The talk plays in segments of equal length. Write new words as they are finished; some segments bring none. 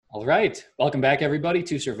All right. Welcome back, everybody,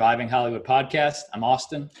 to Surviving Hollywood Podcast. I'm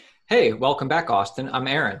Austin. Hey, welcome back, Austin. I'm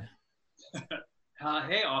Aaron.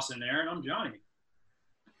 Hey, Austin and Aaron. I'm Johnny.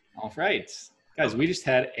 All right. Guys, we just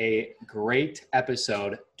had a great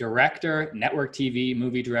episode. Director, network TV,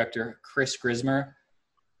 movie director, Chris Grismer.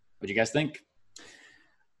 What do you guys think?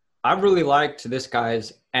 I really liked this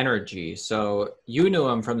guy's energy. So you knew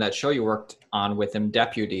him from that show you worked on with him,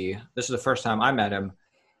 Deputy. This is the first time I met him.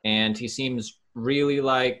 And he seems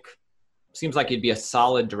like he'd be a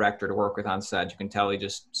solid director to work with on set. You can tell he's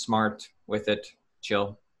just smart with it,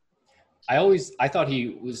 chill. I thought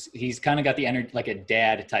he's kind of got the energy, like a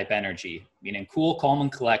dad type energy, meaning cool, calm,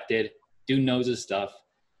 and collected. Dude knows his stuff.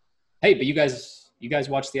 Hey, but you guys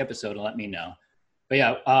watch the episode and let me know. But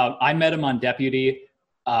yeah, I met him on Deputy.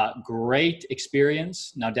 Great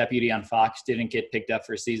experience. Now Deputy on Fox didn't get picked up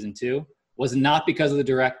for season 2. Was not because of the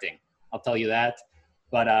directing. I'll tell you that.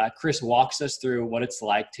 But Chris walks us through what it's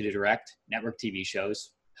like to direct network TV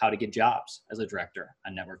shows, how to get jobs as a director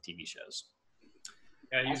on network TV shows.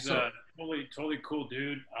 Yeah, he's a totally cool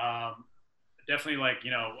dude. Definitely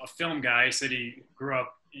a film guy. He said he grew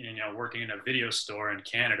up, working in a video store in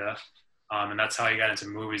Canada. And that's how he got into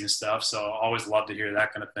movies and stuff. So always love to hear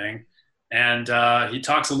that kind of thing. And he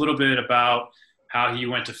talks a little bit about how he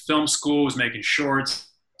went to film school, was making shorts,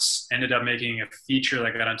 ended up making a feature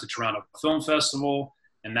that got into Toronto Film Festival.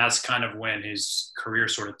 And that's kind of when his career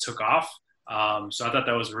sort of took off. So I thought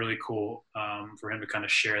that was really cool for him to kind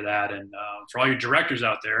of share that. And for all your directors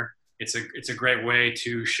out there, it's a great way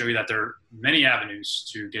to show you that there are many avenues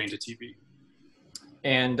to getting to TV.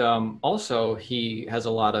 And also, he has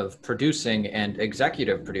a lot of producing and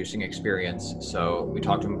executive producing experience. So we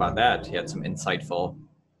talked to him about that. He had some insightful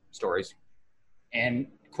stories. And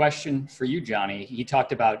question for you, Johnny. He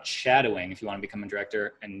talked about shadowing if you want to become a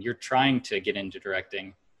director, and you're trying to get into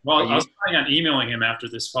directing. Well, I was planning on emailing him after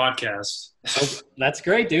this podcast. Oh, that's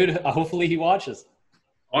great, dude. Hopefully he watches.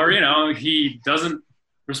 Or, he doesn't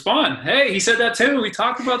respond. Hey, he said that too. We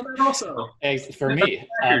talked about that also. For me,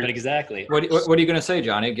 but exactly. What are you going to say,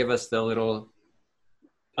 Johnny? Give us the little...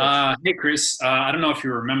 Hey, Chris. I don't know if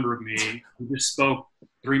you remember me. We just spoke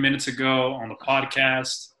 3 minutes ago on the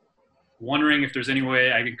podcast. Wondering if there's any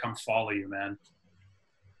way I can come follow you, man.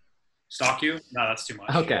 Stalk you? No, that's too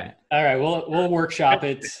much. Okay. All right. We'll workshop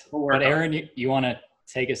it. But Aaron, you want to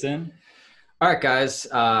take us in? All right, guys.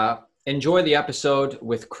 Enjoy the episode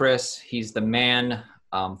with Chris. He's the man.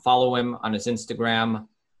 Follow him on his Instagram.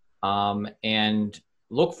 And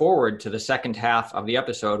look forward to the second half of the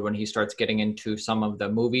episode when he starts getting into some of the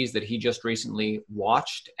movies that he just recently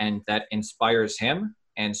watched and that inspires him.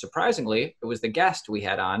 And surprisingly, it was the guest we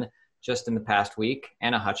had on just in the past week,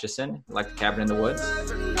 Anna Hutchison, like the Cabin in the Woods.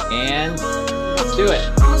 And let's do it.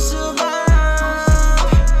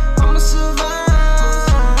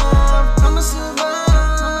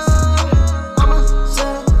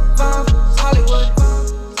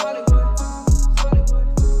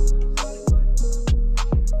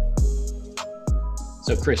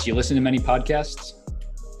 So Chris, you listen to many podcasts?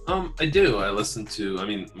 I do. I listen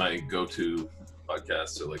to, my go-to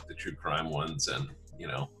podcasts are like the true crime ones and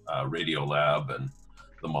Radio Lab and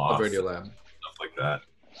The Moth. Radio Lab. Stuff like that.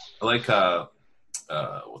 I like,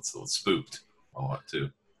 what's the one? Spooked a lot too.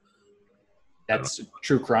 That's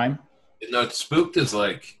true crime? No, Spooked is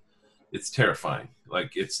it's terrifying.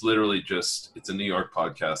 It's literally it's a New York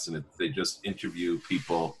podcast and they just interview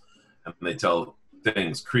people and they tell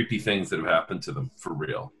creepy things that have happened to them for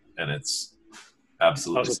real. And it's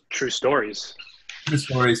absolutely... Also true stories. The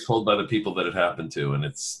stories told by the people that it happened to, and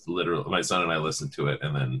it's literally my son and I listen to it,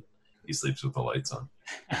 and then he sleeps with the lights on.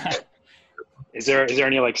 Is there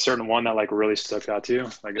any certain one that really stuck out to you?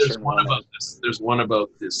 There's one about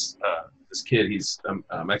this kid. He's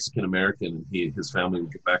Mexican American, and his family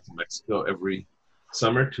would get back to Mexico every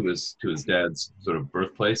summer to his dad's sort of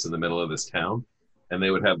birthplace in the middle of this town, and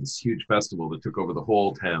they would have this huge festival that took over the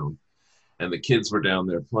whole town, and the kids were down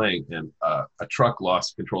there playing, and a truck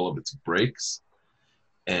lost control of its brakes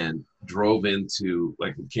and drove into,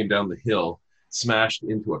 came down the hill, smashed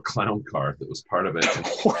into a clown car that was part of it.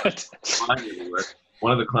 What?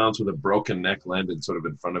 One of the clowns with a broken neck landed sort of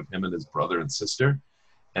in front of him and his brother and sister,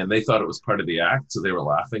 and they thought it was part of the act, so they were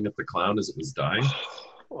laughing at the clown as it was dying.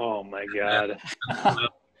 Oh my God.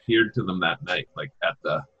 Appeared to them that night, at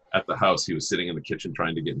the house. He was sitting in the kitchen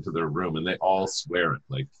trying to get into their room, and they all swear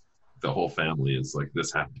it. The whole family is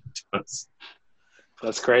this happened to us.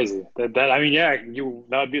 That's crazy. That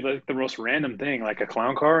would be the most random thing, a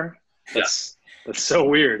clown car. That's so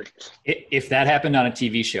weird. If that happened on a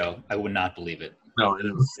TV show, I would not believe it. No, I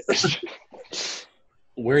know.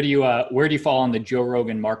 Where do you fall on the Joe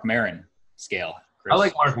Rogan, Mark Maron scale? Chris? I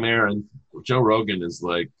like Mark Maron. Joe Rogan is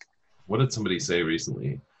like, what did somebody say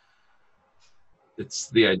recently? It's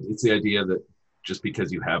the idea that just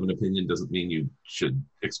because you have an opinion doesn't mean you should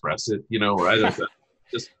express it, or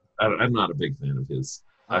I'm not a big fan of his.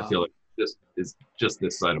 I feel like it's just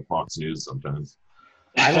this side of Fox News sometimes.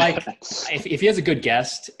 I like if he has a good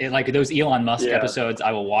guest, like those Elon Musk episodes,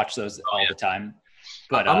 I will watch those all the time.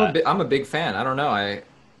 But I'm a big fan. I don't know. I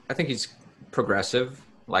think he's progressive.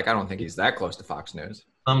 Like, I don't think he's that close to Fox News.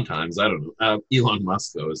 Sometimes, I don't know. Elon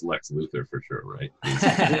Musk, though, is Lex Luthor for sure, right?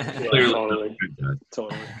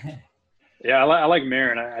 Totally. Yeah, I like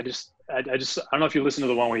Maron. I don't know if you listened to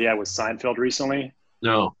the one we had with Seinfeld recently.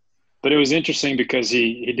 No. But it was interesting because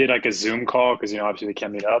he did like a Zoom call because, obviously they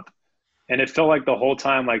can't meet up. And it felt like the whole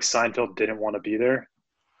time, like Seinfeld didn't want to be there.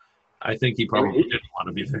 I think he probably didn't want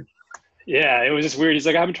to be there. Yeah, it was just weird. He's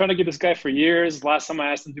like, I've been trying to get this guy for years. Last time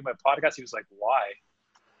I asked him to do my podcast, he was like, why?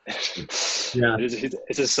 Yeah.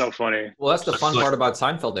 It's just so funny. Well, that's the fun part about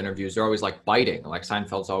Seinfeld interviews. They're always like biting. Like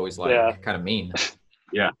Seinfeld's always like kind of mean.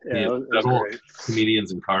 Yeah. That whole great.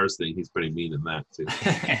 comedians in cars thing, he's pretty mean in that too.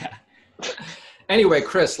 Anyway,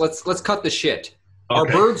 Chris, let's cut the shit.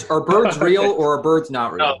 Okay. Are birds real or are birds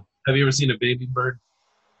not real? No. Have you ever seen a baby bird?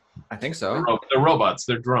 I think so. They're robots.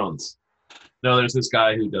 They're drones. No, there's this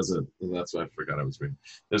guy who does that's what I forgot I was reading.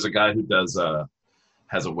 There's a guy who has a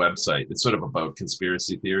website. It's sort of about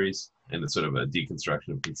conspiracy theories, and it's sort of a deconstruction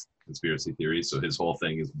of conspiracy theories. So his whole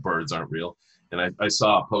thing is birds aren't real. And I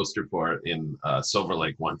saw a poster for it in Silver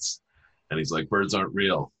Lake once, and he's like, birds aren't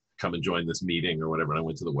real. Come and join this meeting or whatever. And I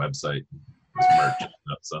went to the website. It was merch and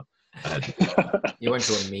stuff, so I had to. You went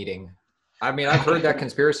to a meeting. I mean, I've heard that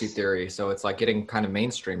conspiracy theory, so it's like getting kind of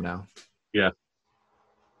mainstream now. Yeah.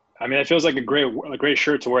 I mean, it feels like a great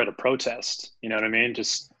shirt to wear at a protest. You know what I mean?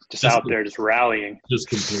 Just out there, just rallying. Just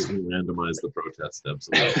completely randomize the protest,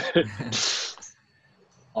 absolutely.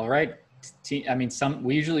 All right. I mean,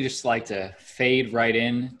 we usually just like to fade right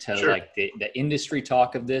in to like the industry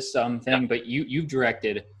talk of this thing, but you've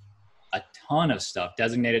directed a ton of stuff.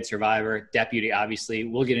 Designated Survivor, Deputy, obviously.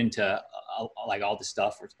 We'll get into like all the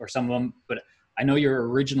stuff or some of them, but I know you're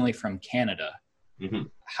originally from Canada. Mm-hmm.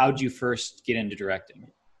 How'd you first get into directing?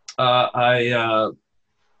 I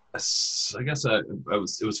guess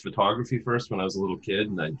it was photography first when I was a little kid,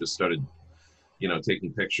 and I just started,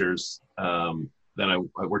 taking pictures. Then I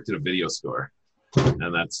worked at a video store,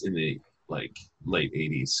 and that's in the late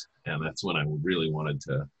 80s. And that's when I really wanted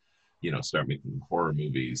to, start making horror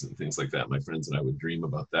movies and things like that. My friends and I would dream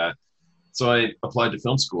about that. So I applied to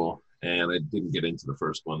film school, and I didn't get into the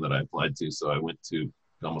first one that I applied to. So I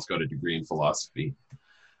almost got a degree in philosophy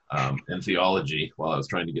and theology while I was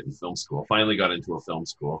trying to get into film school. Finally got into a film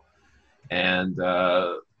school, and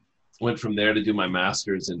went from there to do my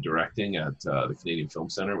master's in directing at the Canadian Film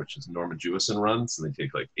Centre, which is Norman Jewison runs. And they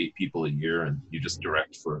take like 8 people a year, and you just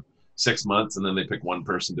direct for 6 months, and then they pick one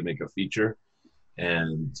person to make a feature.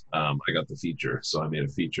 And I got the feature, so I made a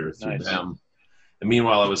feature through them. And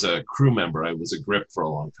meanwhile, I was a crew member. I was a grip for a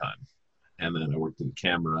long time, and then I worked in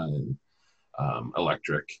camera and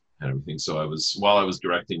electric and everything. So while I was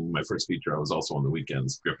directing my first feature, I was also on the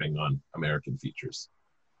weekends gripping on American features.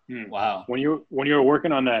 Wow. When you were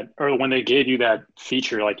working on that, or when they gave you that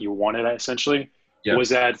feature, like you wanted it essentially, was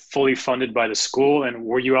that fully funded by the school? And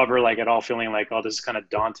were you ever like at all feeling like, oh, this is kind of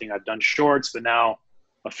daunting? I've done shorts, but now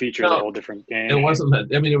a feature is a whole different game. It wasn't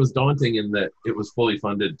that. I mean, it was daunting in that it was fully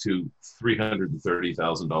funded to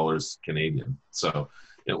 $330,000 Canadian. So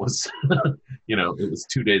it was, it was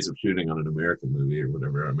 2 days of shooting on an American movie or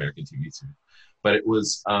whatever, American TV series. But it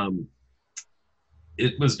was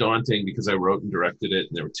daunting because I wrote and directed it,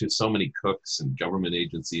 and there were so many cooks and government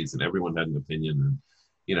agencies, and everyone had an opinion, and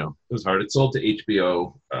it was hard. It sold to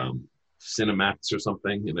HBO, Cinemax or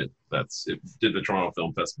something, and it did the Toronto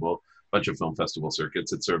Film Festival, bunch of film festival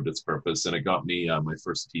circuits. It served its purpose, and it got me my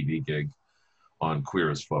first TV gig on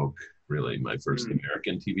Queer as Folk, really my first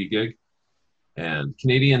American TV gig. And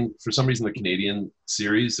for some reason, the Canadian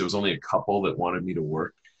series, there was only a couple that wanted me to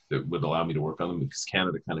work, that would allow me to work on them, because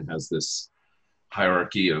Canada kind of has this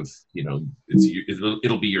hierarchy of,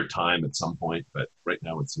 it'll be your time at some point, but right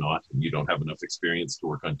now it's not, and you don't have enough experience to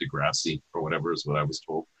work on Degrassi or whatever is what I was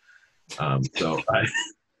told.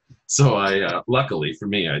 So I luckily for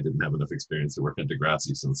me, I didn't have enough experience to work on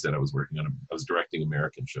Degrassi, so instead I was directing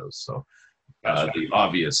American shows. So the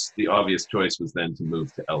obvious choice was then to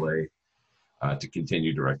move to LA to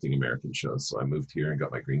continue directing American shows. So I moved here and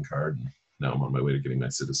got my green card, and now I'm on my way to getting my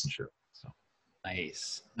citizenship. So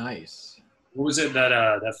nice. What was it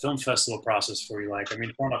that film festival process for you like? I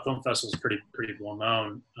mean, Toronto Film Festival is pretty well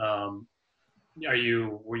known.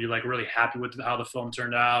 were you like really happy with how the film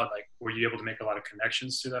turned out? Like, were you able to make a lot of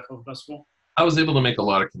connections to that film festival? I was able to make a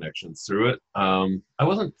lot of connections through it. I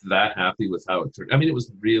wasn't that happy with how it turned. I mean,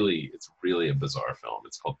 it's really a bizarre film.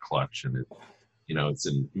 It's called Clutch, and it's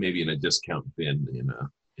maybe in a discount bin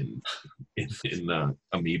in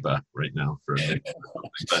Amoeba right now for a minute.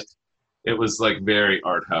 But it was like very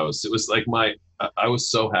art house. It was like I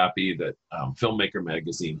was so happy that Filmmaker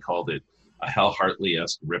magazine called it a Hal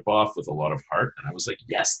Hartley-esque ripoff with a lot of heart, and I was like,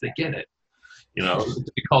 yes, they get it.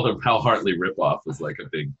 To be called a Hal Hartley ripoff was like a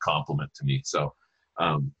big compliment to me. So,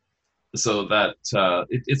 that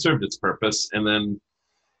it served its purpose. And then,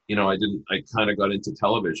 I kind of got into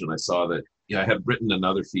television. I saw that, I had written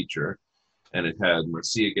another feature, and it had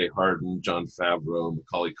Marcia Gay Harden, Jon Favreau,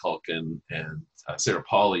 Macaulay Culkin, and Sarah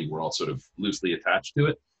Polley were all sort of loosely attached to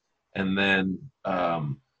it. And then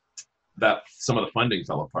that some of the funding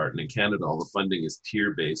fell apart. And in Canada, all the funding is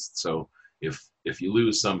tier-based. So if you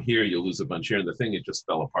lose some here, you'll lose a bunch here. And the thing, it just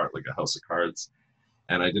fell apart like a house of cards.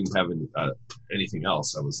 And I didn't have anything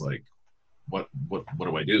else. I was like, what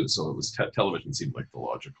do I do? So it was television seemed like the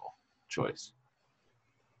logical choice.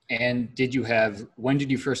 And when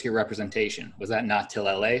did you first get representation? Was that not till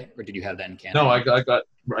LA, or did you have that in Canada? No,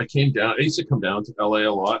 I came down. I used to come down to LA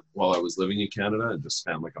a lot while I was living in Canada, and just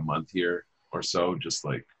spent like a month here or so, just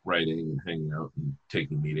like writing and hanging out and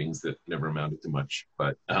taking meetings that never amounted to much.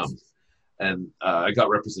 But I got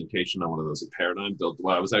representation on one of those at Paradigm.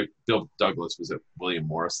 Bill Douglas was at William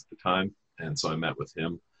Morris at the time, and so I met with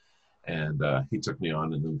him, and he took me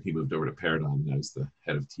on, and then he moved over to Paradigm, and I was the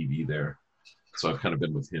head of TV there. So I've kind of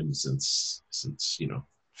been with him since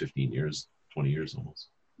 15 years, 20 years almost.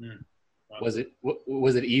 Mm. Wow.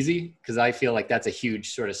 Was it easy? Because I feel like that's a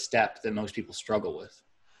huge sort of step that most people struggle with.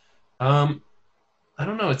 I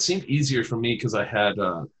don't know. It seemed easier for me because I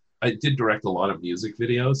did direct a lot of music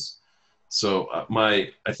videos. So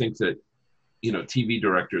I think that, TV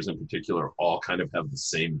directors in particular all kind of have the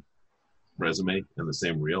same resume and the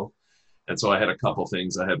same reel. And so I had a couple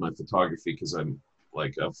things. I had my photography because I'm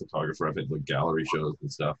like a photographer. I've had like gallery shows and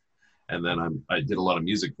stuff. And then I did a lot of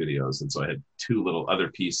music videos. And so I had two little other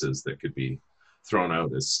pieces that could be thrown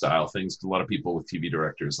out as style things. A lot of people with TV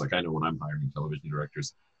directors, like I know when I'm hiring television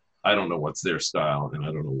directors, I don't know what's their style, and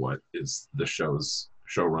I don't know what is the show's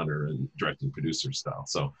showrunner and directing producer style.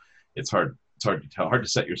 So it's hard to tell, hard to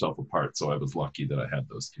set yourself apart. So I was lucky that I had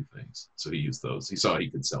those two things. So he used those. He saw he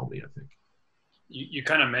could sell me, I think. You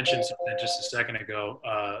kind of mentioned something just a second ago,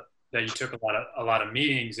 that you took a lot of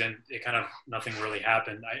meetings and it kind of nothing really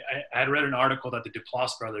happened. I had read an article that the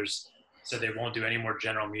Duplass brothers said they won't do any more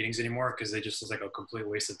general meetings anymore because they just was like a complete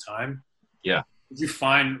waste of time. Yeah. Did you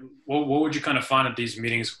find what would you kind of find at these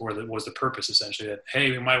meetings was the purpose essentially that,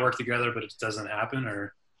 hey, we might work together but it doesn't happen?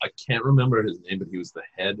 Or I can't remember his name, but he was the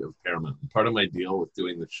head of Paramount. And part of my deal with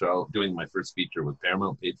doing the show, doing my first feature with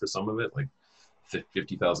Paramount, paid for some of it, like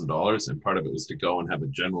 $50,000, and part of it was to go and have a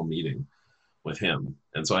general meeting with him.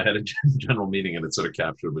 And so I had a general meeting, and it sort of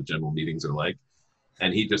captured what general meetings are like.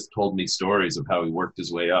 And he just told me stories of how he worked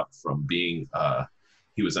his way up from being,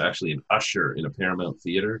 he was actually an usher in a Paramount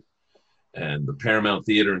theater. And the Paramount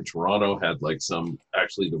Theater in Toronto had like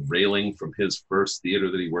actually the railing from his first theater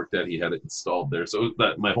that he worked at, he had it installed there. So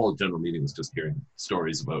that my whole general meeting was just hearing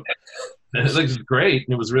stories about, and it was great.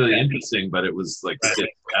 And it was really interesting, but it was like, it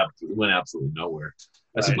went absolutely nowhere.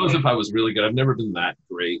 I suppose if I was really good, I've never been that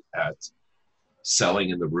great at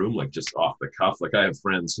selling in the room, like just off the cuff. Like I have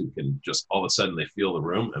friends who can just all of a sudden they feel the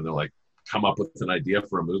room and they're like, come up with an idea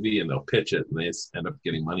for a movie and they'll pitch it and they end up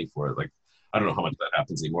getting money for it. Like, I don't know how much that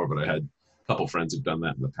happens anymore, but I had a couple friends who've done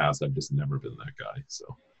that in the past. I've just never been that guy.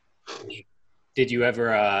 So did you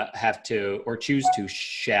ever have to or choose to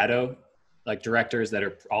shadow like directors that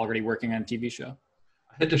are already working on a TV show?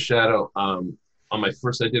 I had to shadow on my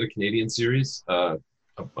first, I did a Canadian series, like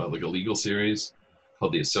a legal series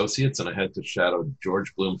called The Associates, and I had to shadow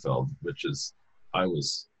George Bloomfield, I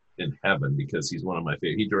was in heaven because he's one of my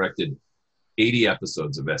favorite. He directed 80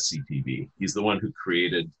 episodes of SCTV. He's the one who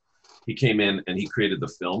he came in and he created the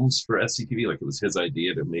films for SCTV. Like it was his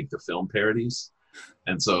idea to make the film parodies.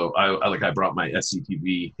 And so I brought my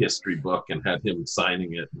SCTV history book and had him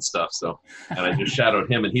signing it and stuff. So, and I just shadowed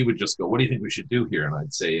him and he would just go, what do you think we should do here? And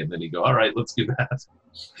I'd say, and then he'd go, all right, let's do that.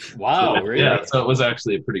 Wow. So, really? Yeah. So it was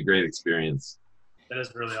actually a pretty great experience. that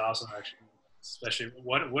is really awesome, actually. Especially,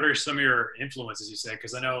 what are some of your influences, you say?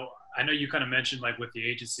 Because I know you kind of mentioned like with the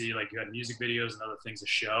agency, like you had music videos and other things to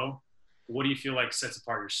show. What do you feel like sets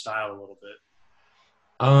apart your style a little bit?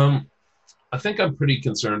 I think I'm pretty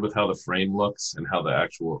concerned with how the frame looks and how the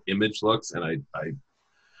actual image looks. And I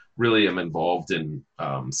really am involved in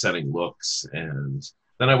setting looks. And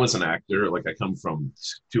then I was an actor. Like I come from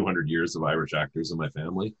 200 years of Irish actors in my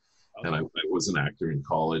family. And I was an actor in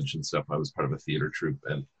college and stuff. I was part of a theater troupe.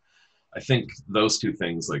 And I think those two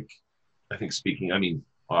things, like, I think speaking, I mean,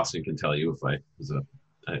 Austin can tell you if I was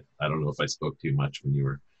I don't know if I spoke too much when you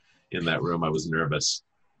were in that room. I was nervous.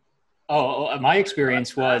 Oh, my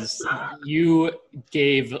experience was you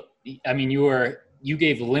gave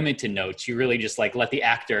limited notes. You really just like let the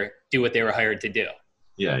actor do what they were hired to do.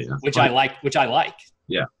 Yeah. Which I like.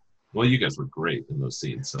 Yeah. Well, you guys were great in those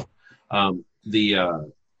scenes. So, I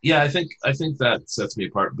think that sets me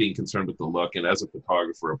apart, being concerned with the look, and as a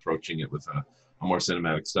photographer approaching it with a more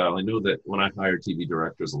cinematic style. I know that when I hire TV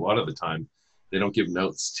directors, a lot of the time they don't give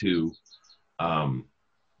notes to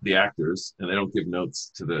the actors, and they don't give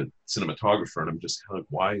notes to the cinematographer. And I'm just kind of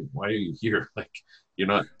like, why are you here? Like, you're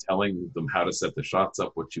not telling them how to set the shots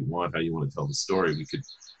up, what you want, how you want to tell the story. We could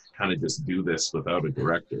kind of just do this without a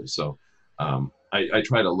director. So I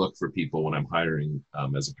try to look for people when I'm hiring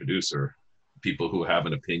as a producer, people who have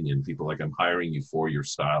an opinion, people like, I'm hiring you for your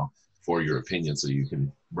style, for your opinion, so you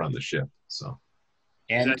can run the ship. So,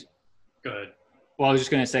 and good. Well, I was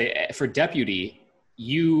just going to say, for Deputy,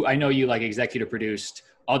 I know you like executive produced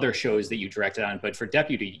other shows that you directed on, but for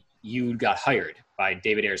Deputy, you got hired by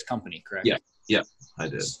David Ayer's company, correct? Yeah, I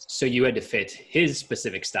did. So you had to fit his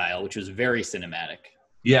specific style, which was very cinematic.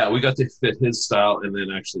 Yeah, we got to fit his style and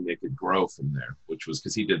then actually make it grow from there, which was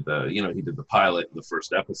because he did the pilot in the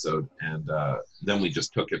first episode, and then we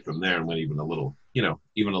just took it from there and went even a little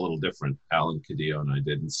different. Alan Cadillo and I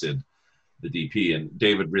did, and Sid, the DP, and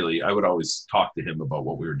David. Really, I would always talk to him about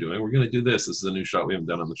what we were doing. We're going to do this. This is a new shot we haven't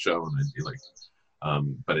done on the show, and I'd be like,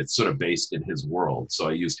 but it's sort of based in his world, so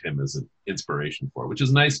I used him as an inspiration for it, which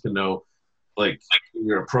is nice to know. Like when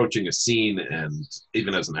you're approaching a scene, and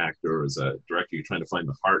even as an actor or as a director, you're trying to find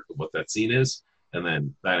the heart of what that scene is, and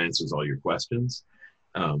then that answers all your questions.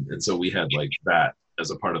 And so we had like that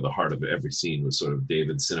as a part of the heart of every scene was sort of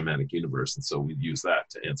David's cinematic universe, and so we'd use that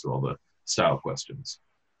to answer all the style questions.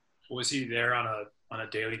 Was he there on a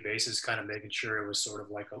daily basis, kind of making sure it was sort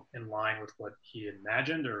of like in line with what he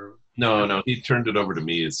imagined, or? No, he turned it over to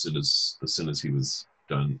me as soon as he was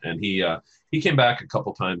done, and he came back a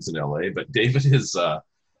couple times in LA. But David is a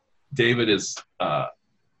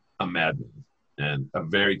madman, and a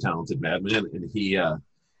very talented madman, and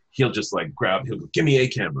he'll just like he'll go, give me a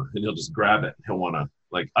camera, and he'll just grab it. He'll want to,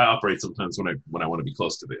 like, I operate sometimes when I want to be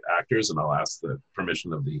close to the actors, and I'll ask the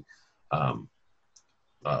permission of the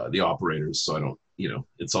operators, so I don't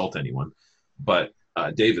insult anyone. But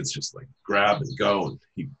David's just like grab and go, and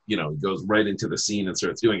he goes right into the scene and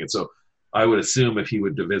starts doing it. So I would assume if he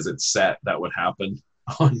would to visit set, that would happen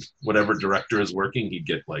on whatever director is working. He'd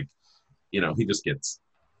get like, he just gets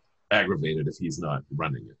aggravated if he's not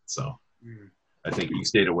running it. So I think he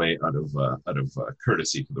stayed away out of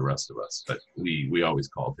courtesy to the rest of us, but we always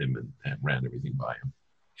called him and ran everything by him.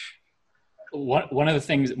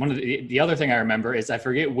 The other thing I remember is, I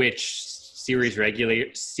forget which series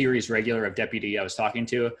regular of Deputy I was talking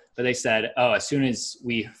to, but they said, as soon as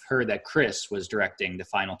we heard that Chris was directing the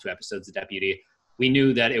final 2 episodes of Deputy, we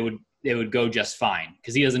knew that it would go just fine,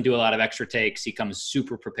 because he doesn't do a lot of extra takes. He comes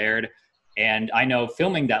super prepared. And I know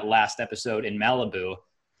filming that last episode in Malibu,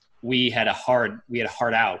 we had a hard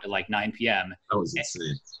out at like 9 p.m. That was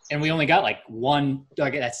insane. And we only got like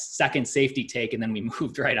that second safety take, and then we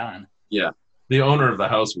moved right on. Yeah. The owner of the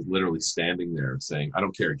house was literally standing there saying, I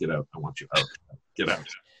don't care, get out. I want you out. Get out.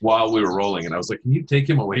 While we were rolling. And I was like, can you take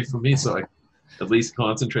him away from me so I at least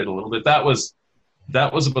concentrate a little bit? That was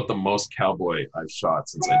about the most cowboy I've shot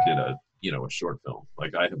since I did a short film.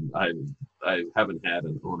 Like I haven't had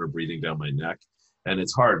an owner breathing down my neck. And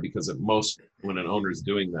it's hard because at most, when an owner is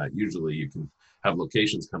doing that, usually you can have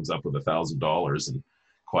locations comes up with $1,000 and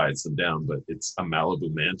quiets them down, but it's a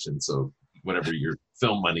Malibu mansion. So whatever your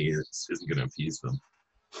film money is isn't going to appease them.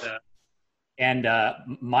 Yeah. And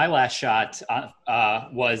my last shot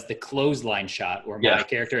was the clothesline shot, where my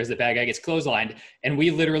character as the bad guy gets clotheslined. And we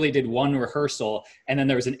literally did one rehearsal, and then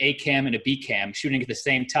there was an A cam and a B cam shooting at the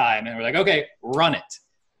same time. And we're like, okay, run it.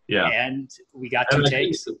 Yeah. And we got 2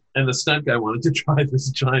 takes. And the stunt guy wanted to try this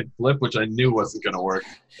giant flip, which I knew wasn't going to work.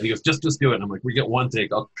 And he goes, just do it. And I'm like, we get 1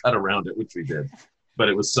 take, I'll cut around it, which we did. But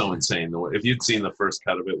it was so insane. If you'd seen the first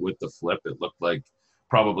cut of it with the flip, it looked like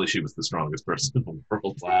probably she was the strongest person in the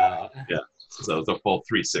world. Wow. Yeah. So it was a full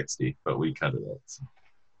 360, but we cut it out. So.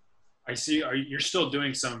 I see. You're still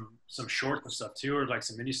doing some short stuff too, or like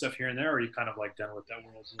some indie stuff here and there, or are you kind of like done with that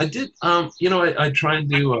world? I did. I try and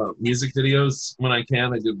do music videos when I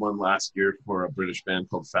can. I did one last year for a British band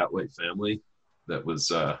called Fat White Family. That was,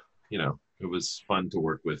 it was fun to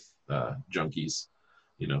work with junkies.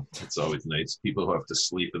 You know, it's always nice. People who have to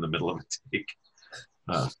sleep in the middle of a take.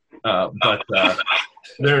 But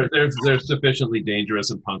they're sufficiently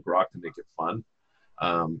dangerous and punk rock to make it fun.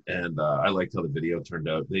 I liked how the video turned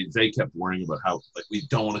out. They kept worrying about how, like, we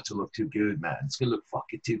don't want it to look too good, man. It's gonna look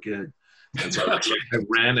fucking too good. And so I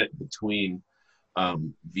ran it between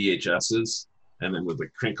VHSs and then would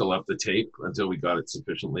like crinkle up the tape until we got it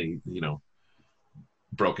sufficiently, you know,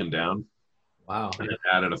 broken down. Wow. And then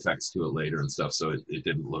added effects to it later and stuff, so it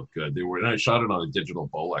didn't look good. And I shot it on a digital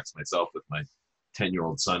Bolex myself with my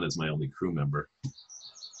 10-year-old son as my only crew member.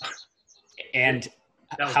 And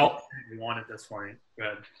That was how what you wanted this point. Go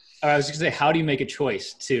ahead. I was just gonna say, how do you make a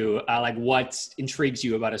choice to like what intrigues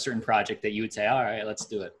you about a certain project that you would say, all right, let's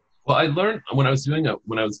do it? Well, I learned when I was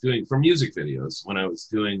doing for music videos, when I was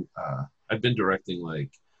doing I've been directing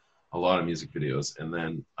like a lot of music videos, and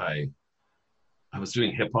then I was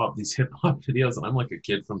doing these hip hop videos, and I'm like a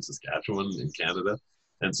kid from Saskatchewan in Canada.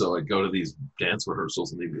 And so I'd go to these dance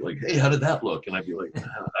rehearsals and they'd be like, hey, how did that look? And I'd be like, I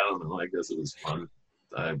don't know, I guess it was fun.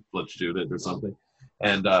 Let's shoot it or something.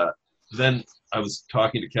 And then I was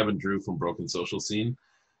talking to Kevin Drew from Broken Social Scene,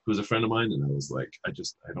 who's a friend of mine. And I was like, I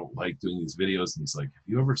don't like doing these videos. And he's like, have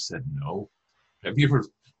you ever said no?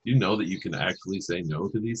 You know that you can actually say no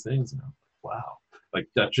to these things? And I'm like, wow. Like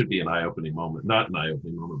that should be an eye-opening moment. Not an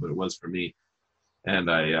eye-opening moment, but it was for me.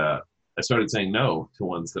 And I started saying no to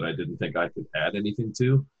ones that I didn't think I could add anything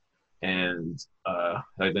to. And I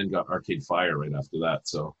then got Arcade Fire right after that.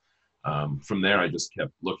 So from there, I just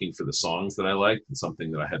kept looking for the songs that I liked and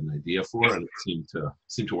something that I had an idea for, and it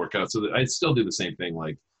seemed to work out. So that I still do the same thing.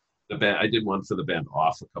 Like the band, I did one for the band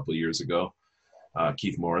Off a couple of years ago.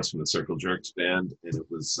 Keith Morris from the Circle Jerks band, and it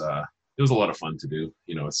was a lot of fun to do.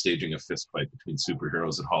 You know, staging a fist fight between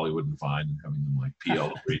superheroes at Hollywood and Vine and having them like pee all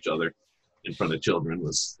over each other in front of children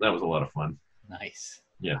was a lot of fun. Nice.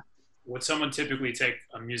 Yeah. Would someone typically take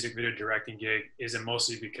a music video directing gig? Is it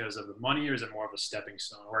mostly because of the money, or is it more of a stepping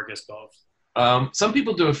stone, or I guess both? Some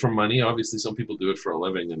people do it for money. Obviously, some people do it for a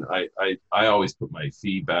living, and I always put my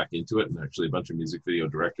fee back into it. And actually, a bunch of music video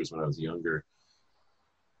directors when I was younger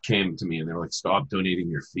came to me and they were like, "Stop donating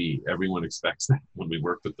your fee. Everyone expects that when we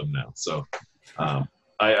work with them now." So,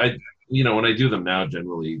 I when I do them now,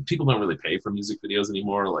 generally people don't really pay for music videos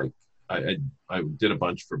anymore. Like I did a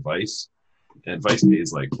bunch for Vice. And Vice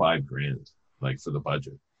pays like $5,000, like for the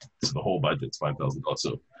budget. So the whole budget's $5,000.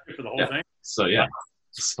 So For the whole thing? So yeah.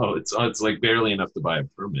 So it's like barely enough to buy a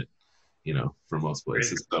permit, you know, for most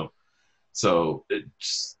places. So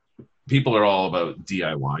it's people are all about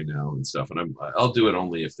DIY now and stuff. And I'll do it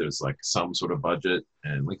only if there's like some sort of budget.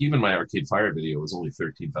 And like even my Arcade Fire video was only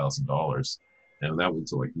 $13,000. And that went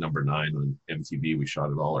to like number 9 on MTV. We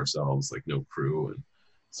shot it all ourselves, like no crew. And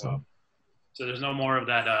so. So there's no more of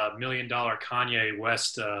that $1 million Kanye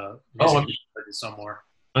West somewhere.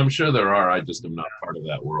 I'm sure there are. I just am not part of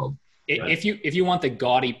that world. If you want the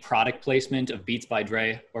gaudy product placement of Beats by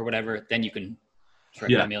Dre or whatever, then you can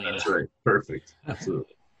direct $1 million. That's right. Perfect.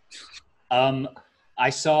 Absolutely. I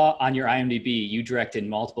saw on your IMDb you directed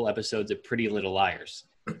multiple episodes of Pretty Little Liars.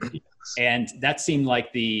 Yes. And that seemed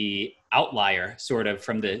like the outlier sort of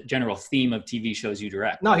from the general theme of TV shows you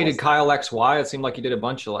direct. No, he did Kyle XY. It seemed like he did a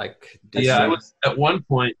bunch of like. Yeah, I was, at one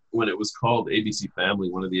point when it was called ABC Family,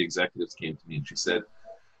 one of the executives came to me and she said,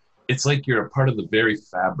 "It's like you're a part of the very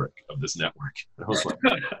fabric of this network." And I was like,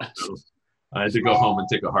 so I had to go home and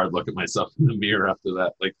take a hard look at myself in the mirror after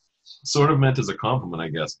that. Like, sort of meant as a compliment, I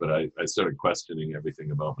guess, but I started questioning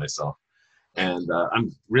everything about myself. And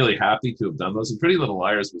I'm really happy to have done those. And Pretty Little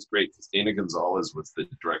Liars was great because Dana Gonzalez was the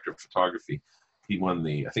director of photography. He won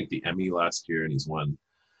the Emmy last year, and he's won.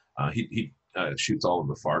 He shoots all of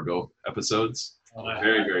the Fargo episodes.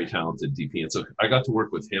 Very, very talented DP. And so I got to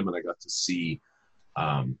work with him, and I got to see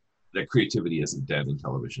that creativity isn't dead in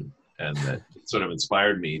television, and that it sort of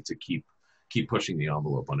inspired me to keep pushing the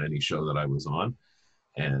envelope on any show that I was on.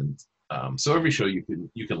 And so every show you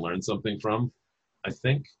can learn something from, I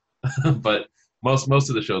think. But most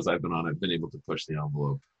of the shows I've been on, I've been able to push the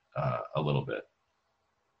envelope a little bit.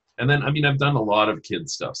 And then, I mean, I've done a lot of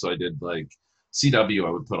kids stuff. So I did like CW,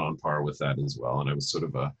 I would put on par with that as well. And I was sort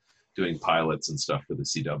of doing pilots and stuff for the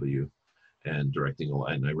CW and directing a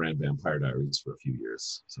lot. And I ran Vampire Diaries for a few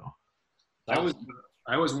years. So I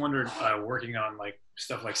always wondered, working on like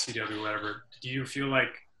stuff like CW or whatever, do you feel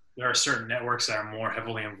like there are certain networks that are more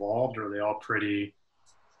heavily involved, or are they all pretty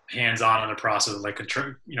hands-on in the process of like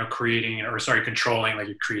controlling like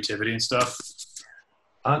your creativity and stuff?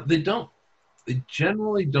 They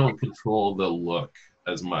generally don't control the look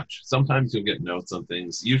as much. Sometimes you'll get notes on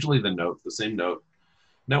things, usually the same note.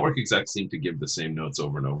 Network execs seem to give the same notes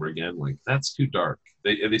over and over again, like that's too dark.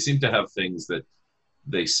 They seem to have things that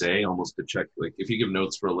they say, almost to check, like if you give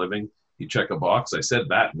notes for a living, you check a box. I said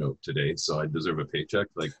that note today, so I deserve a paycheck.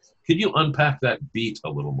 Like, could you unpack that beat a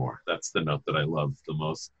little more? That's the note that I love the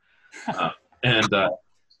most. And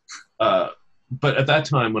but at that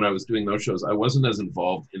time when I was doing those shows, I wasn't as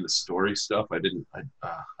involved in the story stuff. I didn't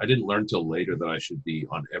learn till later that I should be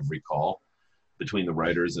on every call between the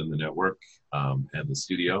writers and the network and the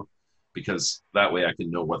studio, because that way I can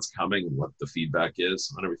know what's coming and what the feedback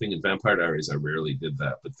is on everything. In Vampire Diaries, I rarely did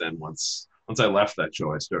that. But then once I left that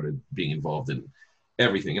show, I started being involved in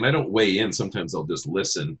everything. And I don't weigh in. Sometimes I'll just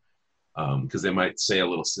listen because they might say a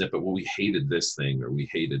little snippet, well, we hated this thing, or we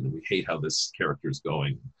hate how this character is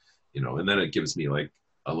going, you know, and then it gives me like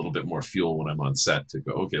a little bit more fuel when I'm on set to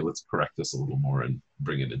go, okay, let's correct this a little more and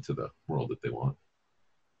bring it into the world that they want.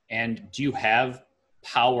 And do you have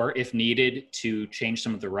power, if needed, to change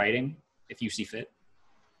some of the writing if you see fit?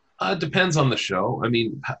 Depends on the show. I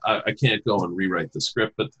mean, I can't go and rewrite the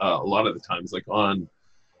script, but a lot of the times, like on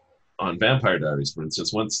Vampire Diaries, for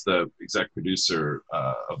instance, once the exec producer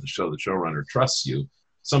of the show, the showrunner, trusts you,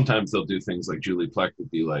 sometimes they'll do things like Julie Plec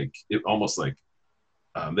would be like, almost like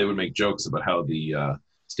they would make jokes about how the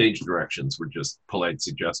stage directions were just polite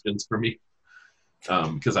suggestions for me.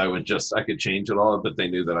 Because I could change it all, but they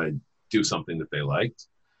knew that I'd do something that they liked.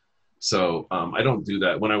 So I don't do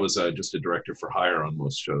that. When I was just a director for hire on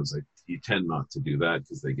most shows, you tend not to do that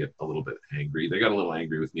because they get a little bit angry. They got a little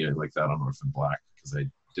angry with me like that on Orphan Black because I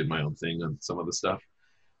did my own thing on some of the stuff,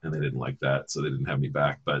 and they didn't like that, so they didn't have me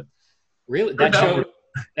back. But really, that show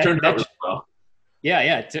turned out really well.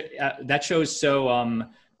 Yeah. That show's so.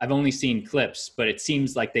 I've only seen clips, but it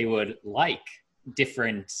seems like they would like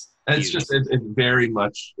different. It's just it very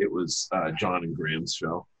much. It was John and Graham's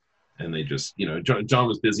show, and they just, you know, John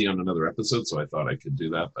was busy on another episode, so I thought I could do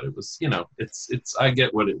that. But it was, you know, it's. I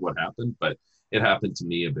get what happened, but it happened to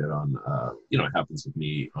me a bit on. You know, it happens with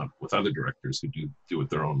me with other directors who do it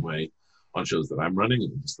their own way on shows that I'm running,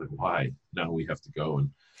 and I'm just like, why? Now we have to go and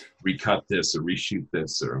recut this or reshoot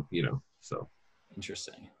this, or you know, so.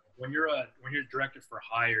 Interesting. When you're directed for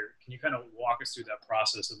hire, can you kind of walk us through that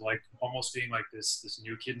process of like almost being like this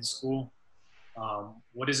new kid in school?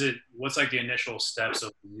 What's like the initial steps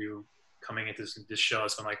of you coming into this show?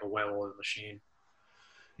 It's been like a well-oiled machine.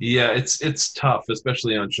 Yeah, it's tough,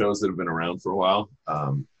 especially on shows that have been around for a while,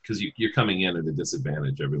 because you're coming in at a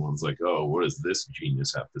disadvantage. Everyone's like, oh, what does this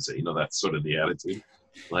genius have to say? You know, that's sort of the attitude.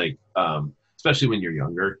 Like, especially when you're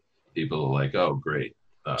younger, people are like, oh, great.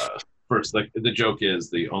 First, like the joke is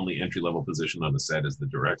the only entry-level position on the set is the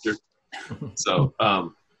director. So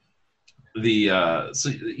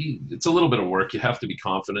it's a little bit of work. You have to be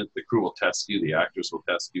confident. The crew will test you. The actors will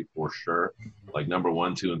test you for sure. Like number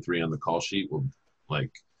 1, 2, and 3 on the call sheet will,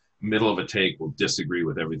 like, middle of a take, will disagree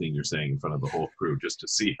with everything you're saying in front of the whole crew just to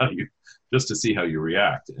see how you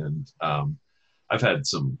react. And I've had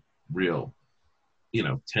some real, you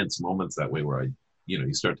know, tense moments that way where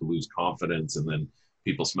you start to lose confidence, and then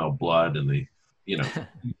people smell blood, and they, you know,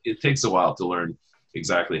 it takes a while to learn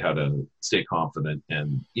exactly how to stay confident.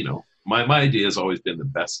 And, you know, my idea has always been the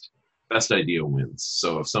best idea wins.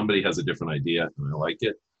 So if somebody has a different idea and I like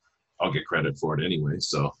it, I'll get credit for it anyway.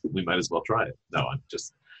 So we might as well try it. No, I'm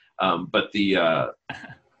just, but the,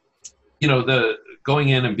 you know, the going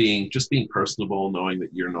in and being personable, knowing that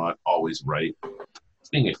you're not always right.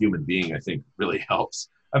 Being a human being, I think, really helps.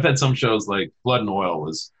 I've had some shows like Blood and Oil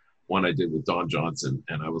was one I did with Don Johnson,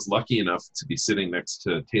 and I was lucky enough to be sitting next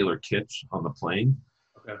to Taylor Kitsch on the plane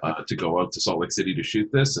to go out to Salt Lake City to shoot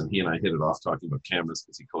this, and he and I hit it off talking about cameras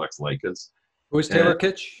because he collects Leicas. Who is Taylor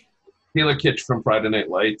Kitsch? Taylor Kitsch from Friday Night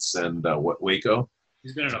Lights and Waco.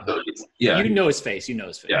 He's been in a yeah. You know his face.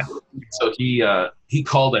 Yeah. So he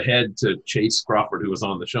called ahead to Chase Crawford, who was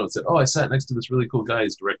on the show, and said, "Oh, I sat next to this really cool guy.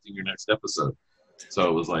 He's directing your next episode." So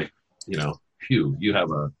it was like, you know, phew, you have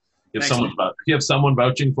someone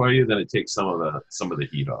vouching for you, then it takes some of the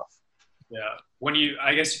heat off. Yeah.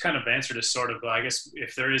 I guess you kind of answered a sort of, I guess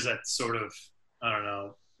if there is that sort of, I don't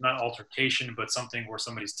know, not altercation, but something where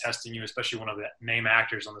somebody's testing you, especially one of the name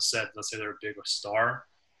actors on the set, let's say they're a big star.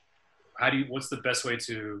 What's the best way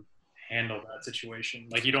to handle that situation?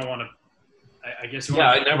 Like, you don't want to, I guess.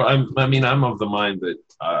 I'm of the mind that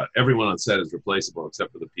everyone on set is replaceable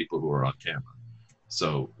except for the people who are on camera.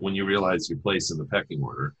 So when you realize your place in the pecking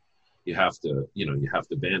order, you have to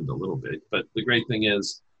bend a little bit. But the great thing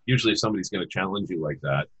is, usually if somebody's going to challenge you like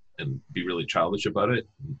that and be really childish about it,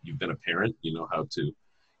 you've been a parent, you know how to,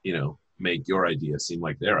 you know, make your idea seem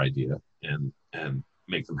like their idea and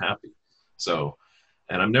make them happy. So,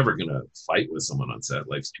 and I'm never going to fight with someone on set.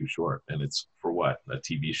 Life's too short. And it's for what? A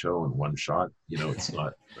TV show in one shot? You know, it's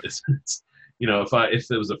not, you know, if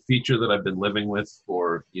there was a feature that I've been living with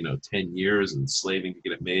for, you know, 10 years and slaving to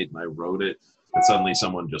get it made, and I wrote it, and suddenly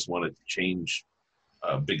someone just wanted to change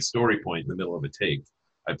a big story point in the middle of a take,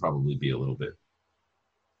 I'd probably be a little bit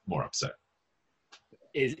more upset.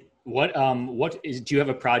 Do you have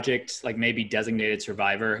a project like maybe Designated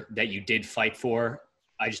Survivor that you did fight for?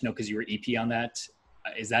 I just know because you were EP on that.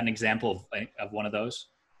 Is that an example of one of those?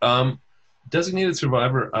 Designated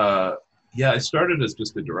Survivor, yeah, I started as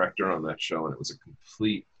just a director on that show, and it was a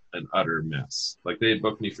complete and utter mess. Like, they had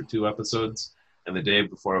booked me for 2 episodes, and the day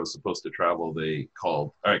before I was supposed to travel, I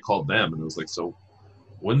called them, and I was like, so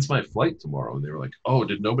when's my flight tomorrow? And they were like, oh,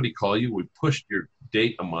 did nobody call you? We pushed your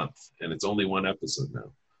date a month, and it's only 1 episode now.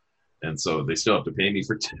 And so they still have to pay me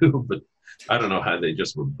for 2, but I don't know how they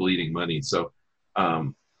just were bleeding money. So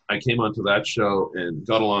I came onto that show and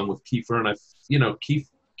got along with Kiefer, and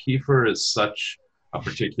Kiefer is such a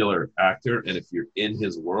particular actor, and if you're in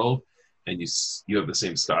his world and you have the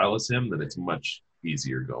same style as him, then it's much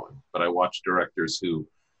easier going. But I watched directors who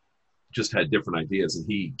just had different ideas, and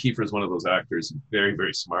Kiefer is one of those actors, very,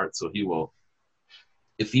 very smart. So he will,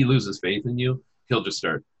 if he loses faith in you, he'll just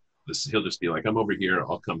be like, I'm over here,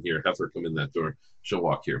 I'll come here, have her come in that door, she'll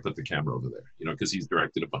walk here, put the camera over there, you know, because he's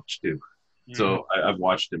directed a bunch too. Mm-hmm. So I've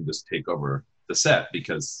watched him just take over the set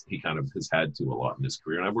because he kind of has had to a lot in his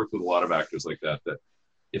career. And I've worked with a lot of actors like that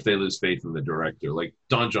if they lose faith in the director, like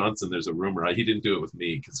Don Johnson, there's a rumor, he didn't do it with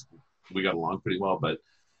me because we got along pretty well, but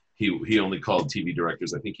he only called TV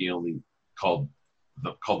directors. I think he only called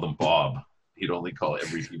them Bob. He'd only call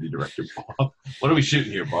every TV director Bob. What are we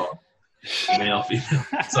shooting here, Bob? Male,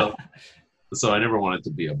 female. So I never wanted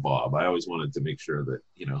to be a Bob. I always wanted to make sure that,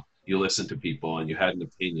 you know, you listen to people and you had an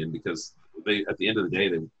opinion, because at the end of the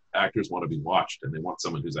day, actors want to be watched, and they want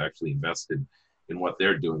someone who's actually invested in what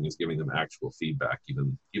they're doing, is giving them actual feedback,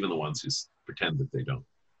 even the ones who pretend that they don't.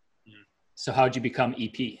 So how'd you become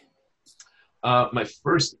EP? My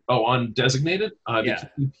first, on Designated, yeah.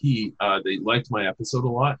 The EP, they liked my episode a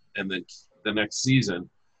lot, and then the next season,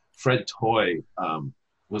 Fred Toy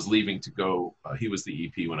was leaving to go. He was the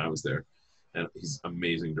EP when I was there, and he's an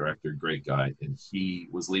amazing director, great guy, and he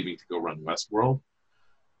was leaving to go run Westworld.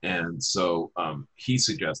 And so he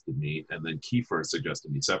suggested me, and then Kiefer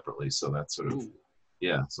suggested me separately. So that's sort of,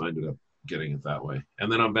 yeah, so I ended up getting it that way.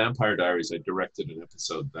 And then on Vampire Diaries, I directed an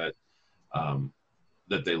episode that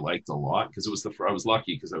they liked a lot, because I was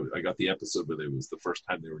lucky because I got the episode where it was the first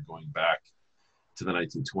time they were going back to the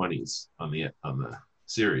 1920s on the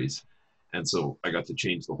series. And so I got to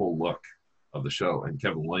change the whole look of the show. And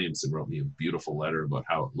Kevin Williamson wrote me a beautiful letter about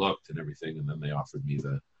how it looked and everything. And then they offered me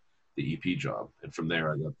the EP job. And from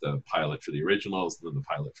there, I got the pilot for the originals and then the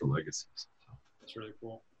pilot for Legacies. So. That's really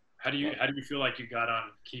cool. How do you feel like you got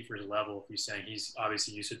on Kiefer's level? If you're saying he's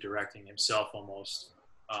obviously used to directing himself almost,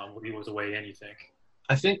 what was the way in, you think?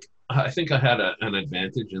 I think I had an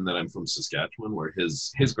advantage in that I'm from Saskatchewan, where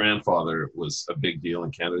his grandfather was a big deal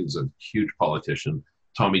in Canada. He was a huge politician.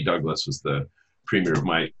 Tommy Douglas was the premier of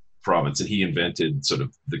my province, and he invented sort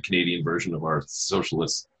of the Canadian version of our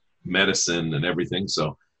socialist medicine and everything.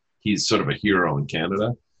 So he's sort of a hero in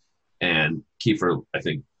Canada. And Kiefer, I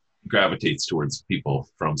think, gravitates towards people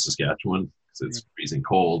from Saskatchewan because it's freezing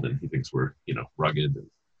cold, and he thinks we're, you know, rugged and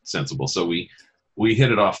sensible. So we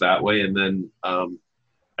hit it off that way. And then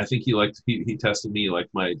I think he tested me. He liked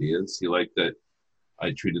my ideas. He liked that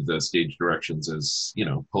I treated the stage directions as, you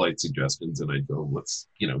know, polite suggestions, and I'd go, let's,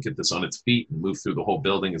 you know, get this on its feet and move through the whole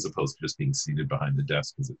building, as opposed to just being seated behind the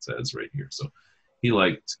desk, as it says right here. So he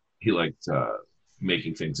liked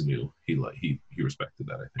making things new. He respected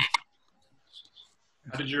that, I think.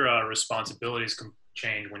 How did your responsibilities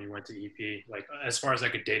change when you went to EP? Like, as far as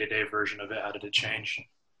like a day-to-day version of it, how did it change?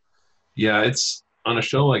 Yeah, it's on a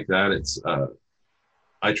show like that. It's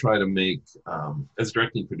I try to make, as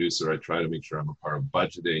directing producer, I try to make sure I'm a part of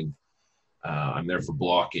budgeting. I'm there for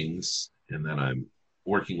blockings, and then I'm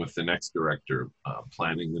working with the next director,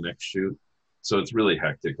 planning the next shoot. So it's really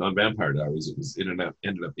hectic. On Vampire Diaries, it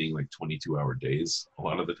ended up being like 22-hour days a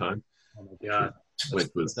lot of the time. Oh my God.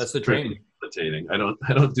 That's the dream. I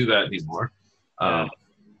don't do that anymore.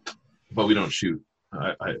 But we don't shoot.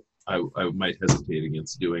 I might hesitate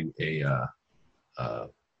against doing a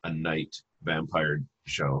night vampire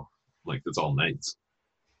show, like that's all nights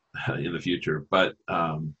in the future. But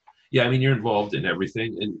yeah, I mean, you're involved in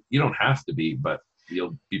everything, and you don't have to be, but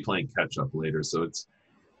you'll be playing catch up later. So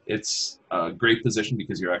it's a great position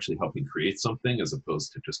because you're actually helping create something, as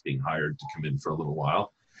opposed to just being hired to come in for a little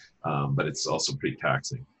while. But it's also pretty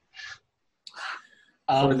taxing.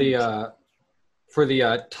 For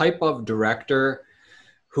the type of director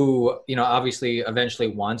who, you know, obviously eventually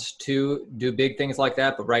wants to do big things like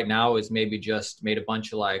that, but right now is maybe just made a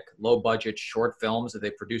bunch of like low budget short films that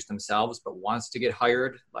they produce themselves, but wants to get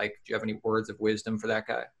hired? Like, do you have any words of wisdom for that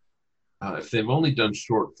guy? If they've only done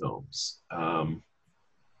short films,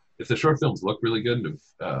 if the short films look really good and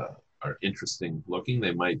are interesting looking,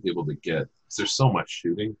 they might be able to get, 'cause there's so much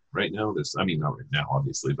shooting right now. I mean, not right now,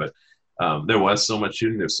 obviously, but there was so much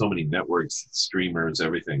shooting. There's so many networks, streamers,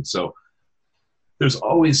 everything. So there's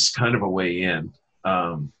always kind of a way in.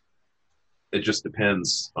 It just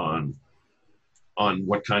depends on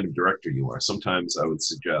what kind of director you are. Sometimes I would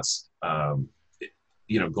suggest,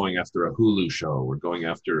 you know, going after a Hulu show, or going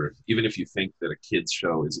after, even if you think that a kids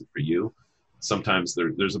show isn't for you, sometimes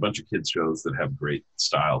there's a bunch of kids shows that have great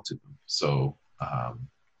style to them. So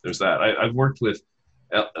there's that. I've worked with,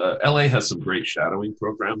 LA has some great shadowing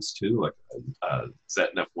programs too, like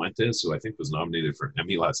Zetna Fuentes, who I think was nominated for an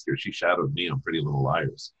Emmy last year. She shadowed me on Pretty Little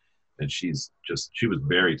Liars, and she was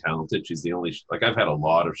very talented. She's the only, like, I've had a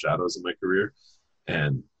lot of shadows in my career,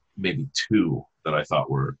 and maybe 2 that I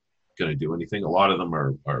thought were going to do anything. A lot of them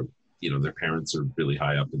are, you know, their parents are really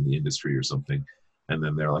high up in the industry or something, and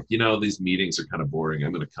then they're like, you know, these meetings are kind of boring.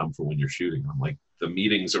 I'm going to come for when you're shooting. I'm like, the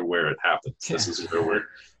meetings are where it happens. This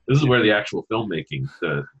is where the actual filmmaking,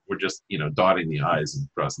 we're just, you know, dotting the I's and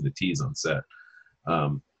crossing the T's on set.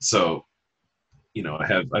 So, you know,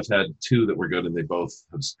 I've had 2 that were good, and they both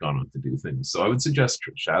have gone on to do things. So I would suggest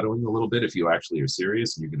shadowing a little bit if you actually are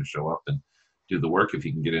serious and you're going to show up and do the work. If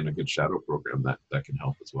you can get in a good shadow program, that can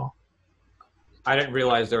help as well. I didn't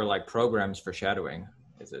realize there were like programs for shadowing.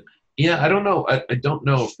 Is it? Yeah, I don't know. I don't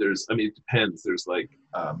know if there's, I mean, it depends. There's like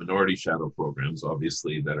minority shadow programs,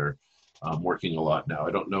 obviously, that are working a lot now.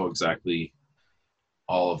 I don't know exactly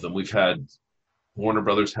all of them. We've had, Warner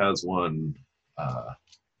Brothers has one. I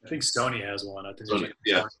think Sony has one. I think Sony, like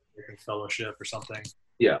yeah. Fellowship or something.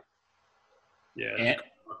 Yeah. Yeah.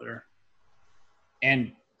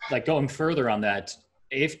 And like going further on that,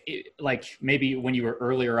 like maybe when you were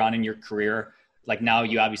earlier on in your career, like now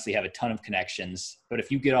you obviously have a ton of connections, but if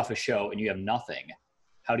you get off a show and you have nothing,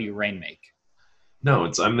 how do you rainmake?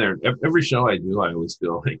 No, I'm there. Every show I do, I always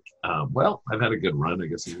feel like, well, I've had a good run. I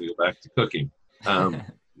guess I'm going to go back to cooking.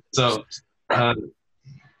 So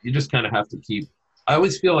you just kind of have to keep, I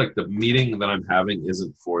always feel like the meeting that I'm having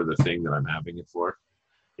isn't for the thing that I'm having it for.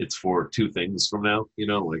 It's for 2 things from now, you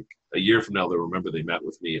know, like a year from now, they'll remember they met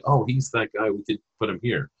with me. Oh, he's that guy. We could put him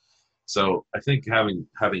here. So I think having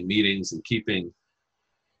meetings and keeping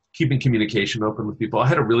communication open with people. I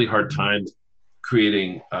had a really hard time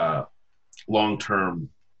creating long-term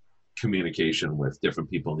communication with different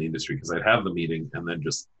people in the industry, because I'd have the meeting and then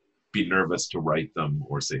just be nervous to write them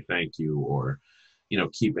or say thank you, or, you know,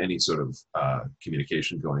 keep any sort of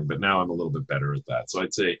communication going. But now I'm a little bit better at that. So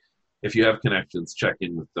I'd say if you have connections, check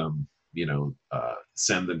in with them, you know,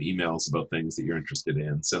 send them emails about things that you're interested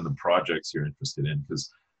in, send them projects you're interested in,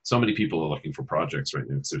 because so many people are looking for projects right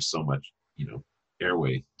now because there's so much, you know,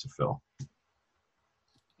 airway to fill.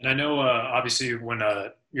 And I know, obviously, when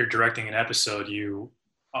you're directing an episode, you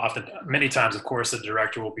often, many times, of course, the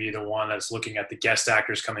director will be the one that's looking at the guest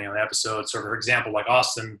actors coming on the episode. So, for example, like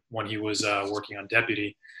Austin, when he was working on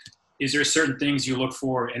Deputy, is there certain things you look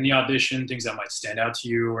for in the audition, things that might stand out to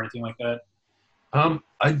you or anything like that?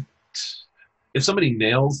 If somebody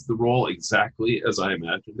nails the role exactly as I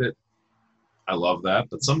imagined it, I love that.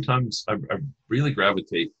 But sometimes I really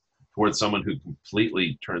gravitate towards someone who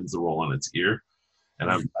completely turns the role on its ear. And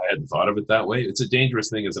I hadn't thought of it that way. It's a dangerous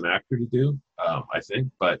thing as an actor to do, I think.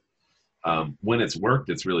 But when it's worked,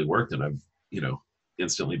 it's really worked. And I've, you know,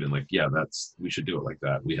 instantly been like, yeah, we should do it like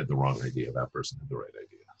that. We had the wrong idea. That person had the right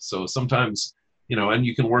idea. So sometimes, you know, and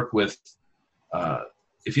you can work with,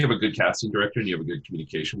 if you have a good casting director and you have a good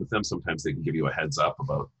communication with them, sometimes they can give you a heads up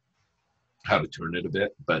about how to turn it a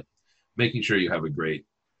bit. But making sure you have a great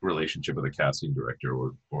relationship with a casting director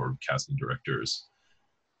or casting directors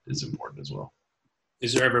is important as well.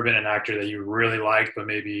 Has there ever been an actor that you really liked, but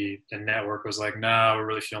maybe the network was like, no, we're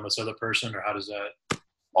really feeling this other person? Or how does that?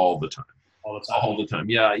 All the time. All the time.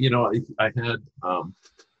 Yeah. You know, I had,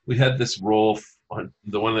 we had this role on,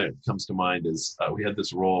 the one that comes to mind is we had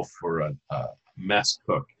this role for a mess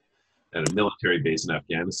cook at a military base in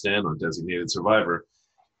Afghanistan on Designated Survivor.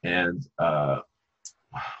 And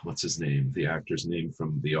what's his name? The actor's name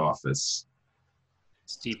from The Office.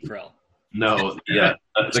 Steve Carell. No, yeah,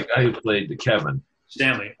 the guy who played Kevin.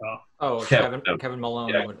 Stanley. Oh, Kevin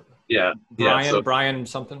Malone. Yeah. Brian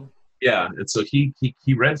something. Yeah, and so he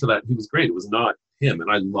read for that. He was great. It was not him, and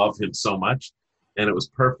I love him so much, and it was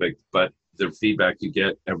perfect. But the feedback you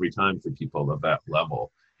get every time for people of that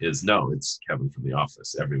level is no, it's Kevin from The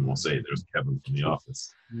Office. Everyone will say there's Kevin from The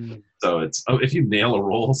Office. So it's if you nail a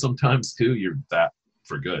role sometimes too, you're that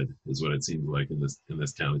for good is what it seems like in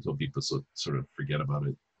this town until people sort of forget about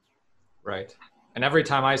it. Right. And every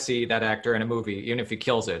time I see that actor in a movie, even if he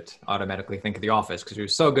kills it, automatically think of The Office because he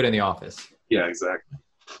was so good in The Office. Yeah, exactly.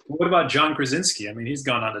 What about John Krasinski? I mean, he's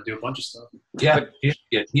gone on to do a bunch of stuff. Yeah, but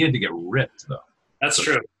he had to get ripped though. That's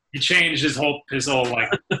true. He changed his whole like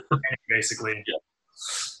basically.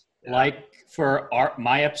 Yeah. Like for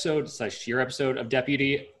my episode / your episode of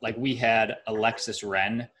Deputy, like we had Alexis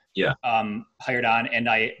Wren hired on, and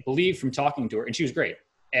I believe from talking to her, and she was great.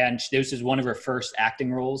 And this is one of her first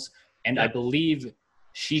acting roles. And I believe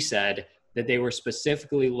she said that they were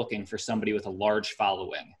specifically looking for somebody with a large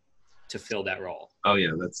following to fill that role. Oh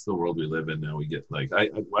yeah, that's the world we live in now. We get like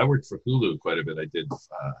I worked for Hulu quite a bit. I did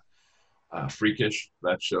Freakish,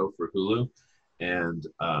 that show for Hulu, and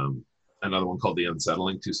another one called The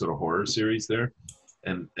Unsettling, 2 sort of horror series there.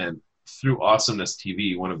 And through Awesomeness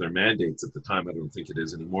TV, one of their mandates at the time, I don't think it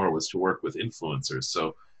is anymore, was to work with influencers.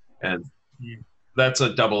 So, and that's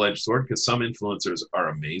a double-edged sword because some influencers are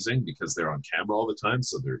amazing because they're on camera all the time,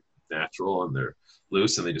 so they're natural and they're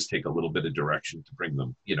loose, and they just take a little bit of direction to bring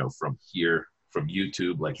them, from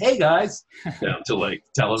YouTube, like, hey guys, down to like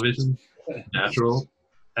television, natural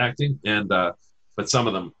acting. And but some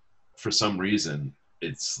of them, for some reason,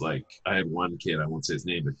 it's like I had one kid, I won't say his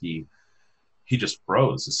name, but he just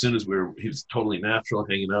froze as soon as he was totally natural,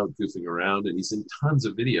 hanging out, goofing around, and he's in tons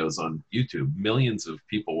of videos on YouTube, millions of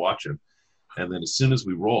people watch him. And then as soon as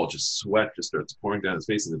we roll, just sweat just starts pouring down his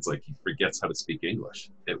face, and it's like he forgets how to speak English.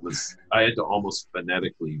 I had to almost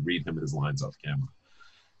phonetically read him his lines off camera.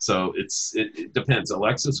 So it depends.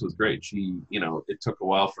 Alexis was great. She, it took a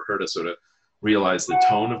while for her to sort of realize the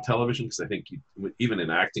tone of television, because I think even in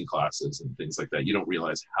acting classes and things like that, you don't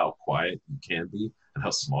realize how quiet you can be and how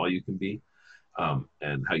small you can be,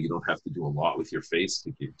 and how you don't have to do a lot with your face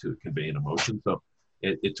to convey an emotion. So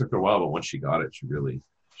it took her a while, but once she got it, she really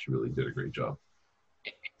did a great job.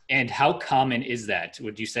 And how common is that?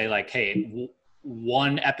 Would you say like, hey,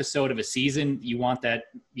 one episode of a season, you want that,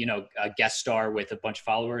 a guest star with a bunch of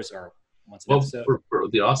followers, or once an episode? For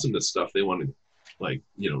the Awesomeness stuff, they wanted like,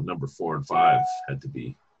 number 4 and 5 had to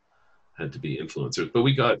be influencers. But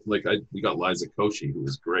we got Liza Koshy, who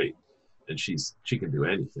was great, and she can do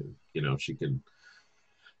anything. She can.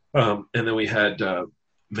 And then we had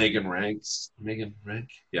Megan Ranks,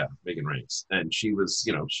 and she was,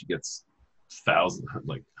 she gets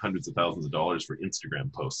hundreds of thousands of dollars for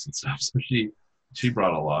Instagram posts and stuff. So she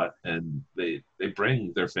brought a lot, and they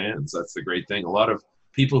bring their fans. That's the great thing. A lot of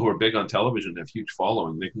people who are big on television have huge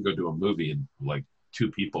following. They can go do a movie and like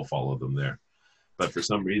 2 people follow them there. But for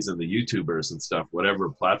some reason, the YouTubers and stuff, whatever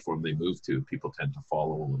platform they move to, people tend to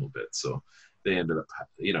follow a little bit. So they ended up,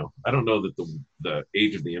 I don't know that the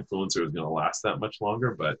age of the influencer is going to last that much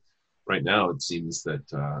longer, but right now it seems that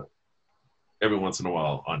every once in a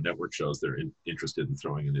while on network shows, they're interested in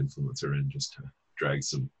throwing an influencer in just to drag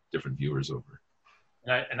some different viewers over.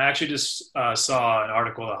 And I actually just saw an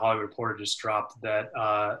article that Hollywood Reporter just dropped that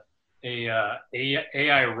a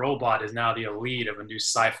AI robot is now the lead of a new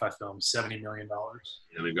sci-fi film, $70 million.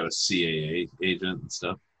 And they've got a CAA agent and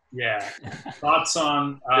stuff. Yeah. Thoughts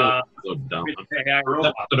on so dumb. AI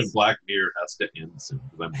robots? That's what Black Mirror has to end soon,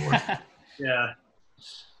 because I'm bored. Yeah.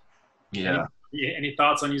 Yeah. Any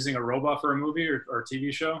thoughts on using a robot for a movie or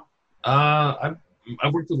TV show?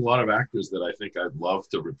 I've worked with a lot of actors that I think I'd love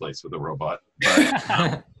to replace with a robot.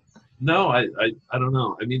 But no, I don't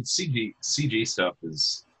know. I mean, CG stuff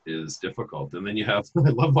is difficult. And then you have, I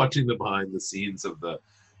love watching the behind the scenes of the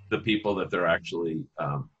people that they're actually,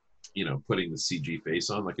 putting the CG face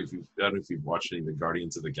on. Like I don't know if you've watched any of the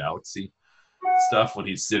Guardians of the Galaxy stuff when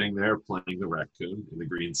he's sitting there playing the raccoon in the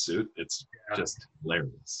green suit. It's just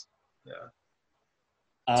hilarious. Yeah.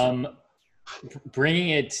 Bringing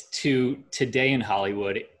it to today in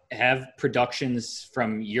Hollywood, have productions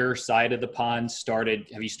from your side of the pond started?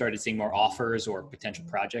 Have you started seeing more offers or potential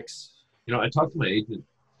projects? I talked to my agent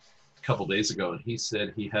a couple days ago, and he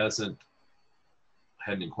said he hasn't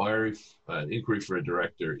had an inquiry for a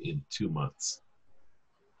director in 2 months.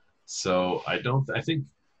 So I think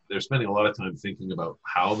they're spending a lot of time thinking about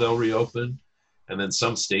how they'll reopen. And then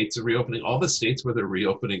some states are reopening. All the states where they're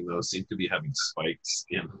reopening, though, seem to be having spikes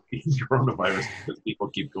in coronavirus because people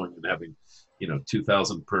keep going and having,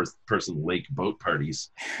 2,000 person lake boat parties.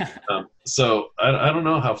 So I don't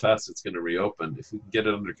know how fast it's going to reopen. If we can get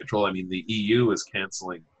it under control. I mean, the EU is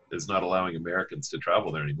not allowing Americans to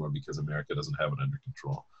travel there anymore because America doesn't have it under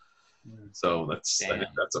control. So I think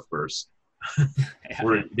that's a first. Yeah.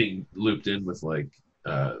 We're being looped in with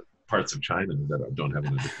parts of China that don't have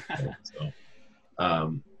an addictive. So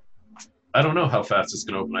I don't know how fast it's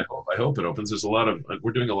going to open. I hope it opens.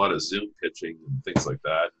 We're doing a lot of Zoom pitching and things like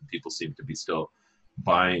that. And people seem to be still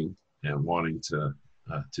buying and wanting to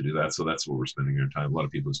do that. So that's what we're spending our time. A lot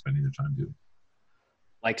of people are spending their time doing.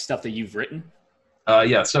 Like stuff that you've written?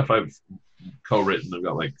 Yeah, stuff I've co-written. I've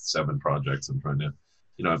got like 7 projects. I'm trying to,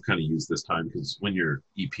 I've kind of used this time because when you're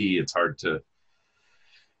EP, it's hard to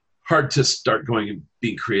start going and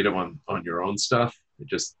being creative on your own stuff.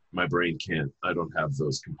 My brain can't. I don't have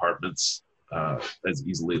those compartments as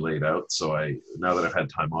easily laid out. So now that I've had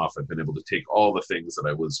time off, I've been able to take all the things that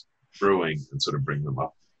I was brewing and sort of bring them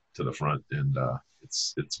up to the front, and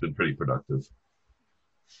it's been pretty productive.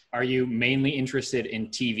 Are you mainly interested in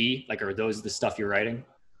TV? Like, are those the stuff you're writing?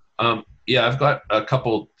 Yeah, I've got a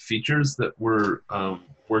couple features that we're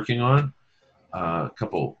working on, a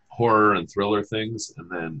couple horror and thriller things, and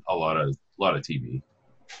then a lot of TV.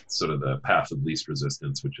 Sort of the path of least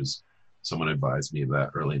resistance, which is someone advised me of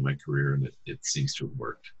that early in my career, and it seems to have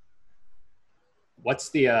worked. What's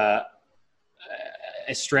the a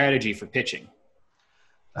strategy for pitching?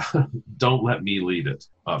 Don't let me lead it,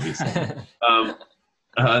 obviously.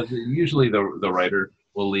 Usually the writer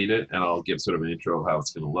will lead it, and I'll give sort of an intro of how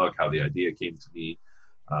it's going to look, how the idea came to me,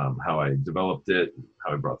 how I developed it,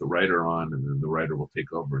 how I brought the writer on, and then the writer will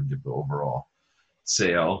take over and give the overall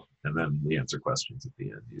sale, and then we answer questions at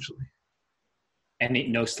the end usually. And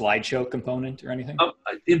no slideshow component or anything?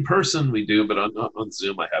 In person we do, but on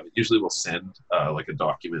Zoom I haven't. Usually we'll send like a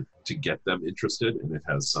document to get them interested, and it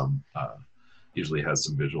has some usually has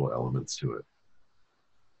some visual elements to it.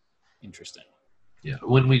 Interesting. Yeah,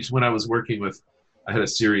 when I was working with, I had a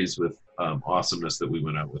series with Awesomeness that we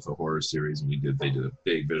went out with, a horror series, and they did a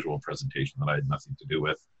big visual presentation that I had nothing to do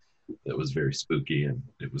with. It was very spooky and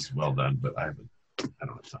it was well done, but I don't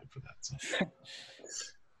have time for that. So.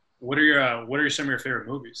 What are some of your favorite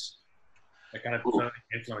movies? That kind of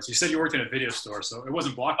influence. You said you worked in a video store, so it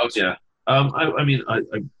wasn't Blockbuster. Oh yeah.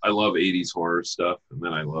 I love 80s horror stuff, and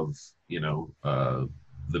then I love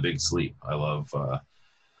The Big Sleep. I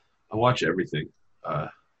watch everything.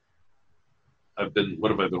 What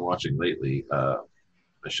have I been watching lately? I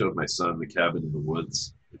showed my son The Cabin in the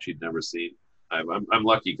Woods, which he'd never seen. I'm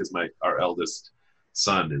lucky because our eldest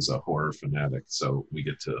son is a horror fanatic, so we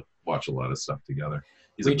get to watch a lot of stuff together.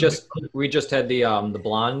 We just had the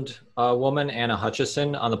blonde woman, Anna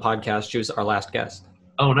Hutchison, on the podcast. She was our last guest.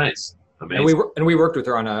 Oh, nice. Amazing. And we worked with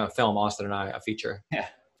her on a film, Austin and I, a feature. Yeah.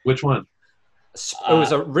 Which one? It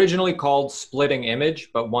was originally called Splitting Image,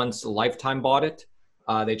 but once Lifetime bought it,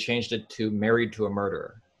 they changed it to Married to a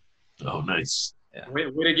Murderer. Oh, nice. Yeah.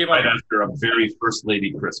 Way to give right after a very first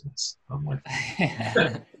lady Christmas. I'm like,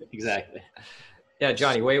 exactly. Yeah,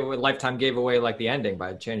 Johnny, Lifetime gave away like the ending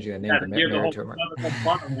by changing the name to Married to a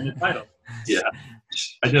Murderer. Yeah,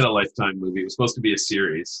 I did a Lifetime movie. It was supposed to be a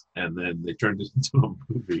series, and then they turned it into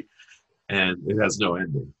a movie, and it has no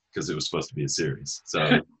ending because it was supposed to be a series.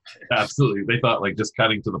 So absolutely, they thought like just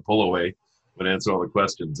cutting to the pull away would answer all the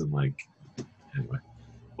questions, and like anyway.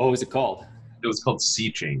 What was it called? It was called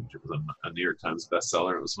Sea Change. It was a New York Times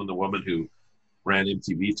bestseller. It was when the woman who ran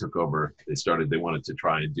MTV took over. They wanted to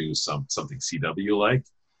try and do something CW like,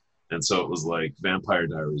 and so it was like Vampire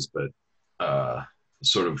Diaries, but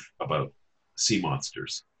sort of about sea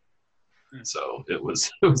monsters. So it was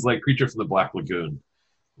like Creature from the Black Lagoon,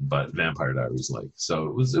 but Vampire Diaries like. So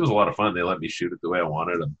it was a lot of fun. They let me shoot it the way I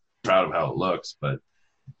wanted. I'm proud of how it looks, but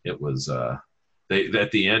it was at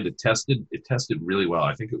the end it tested really well.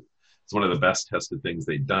 I think it's one of the best tested things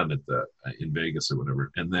they'd done in Vegas or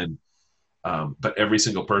whatever. And then but every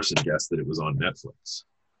single person guessed that it was on Netflix,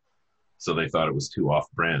 so they thought it was too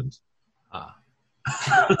off-brand.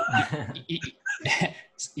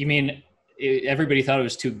 You mean everybody thought it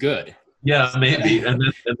was too good? Yeah, maybe. And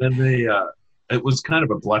then they it was kind of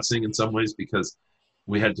a blessing in some ways because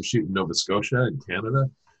we had to shoot in Nova Scotia in Canada,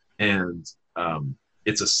 and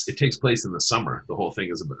it takes place in the summer. The whole thing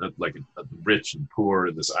is like a rich and poor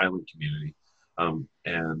in this island community,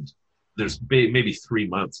 and there's maybe 3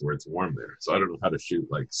 months where it's warm there. So I don't know how to shoot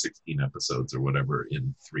like 16 episodes or whatever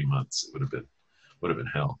in 3 months. It would have been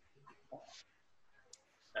hell.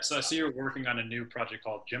 So I see you're working on a new project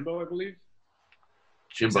called Jimbo, I believe.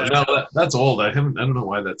 Jimbo, no, that's old. I don't know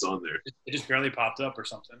why that's on there. It just barely popped up or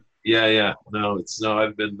something. Yeah. No.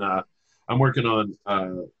 I've been. I'm working on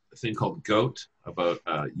a thing called Goat about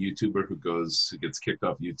a YouTuber who gets kicked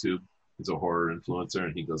off YouTube. He's a horror influencer,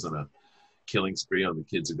 and he goes on a killing spree on the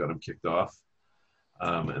kids who got him kicked off.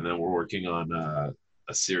 And then we're working on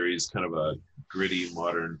a series, kind of a gritty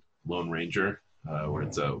modern Lone Ranger, where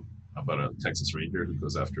it's about a Texas Ranger who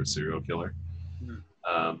goes after a serial killer.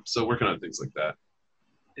 So working on things like that.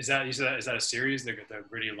 Is that a series? The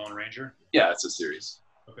Gritty Lone Ranger? Yeah, it's a series.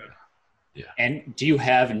 Okay. Yeah. And do you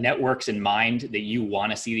have networks in mind that you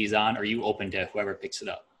want to see these on, or are you open to whoever picks it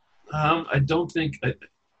up? I don't think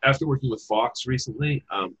after working with Fox recently,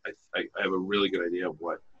 I have a really good idea of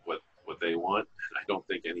what they want. I don't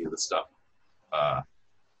think any of the stuff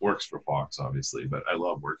works for Fox, obviously, but I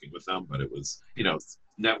love working with them. But it was,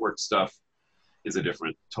 network stuff is a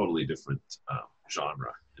totally different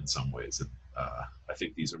genre in some ways. And, I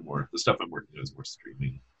think these are more, the stuff I'm working on is more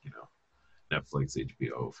streaming, Netflix,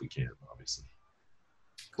 HBO, if we can, obviously.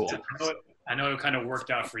 Cool. I know it kind of worked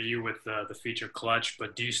out for you with the feature Clutch,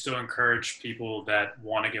 but do you still encourage people that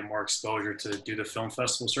want to get more exposure to do the film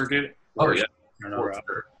festival circuit? Oh, yeah,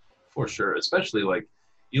 for sure. Especially,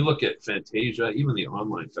 you look at Fantasia, even the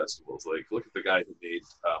online festivals, look at the guy who made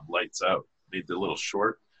Lights Out, made the little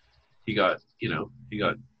short. He got $10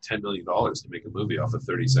 million to make a movie off a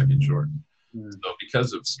 30-second short. So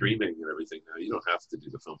because of streaming and everything now, you don't have to do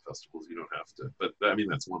the film festivals. You don't have to. But,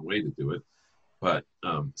 that's one way to do it. But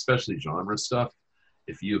especially genre stuff,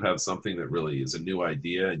 if you have something that really is a new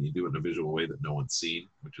idea and you do it in a visual way that no one's seen,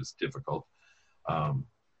 which is difficult,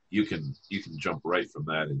 you can jump right from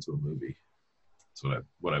that into a movie. That's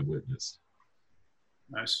what I've witnessed.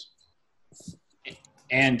 Nice.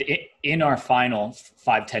 And in our final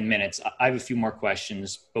 5-10 minutes, I have a few more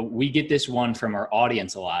questions, but we get this one from our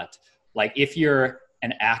audience a lot. If you're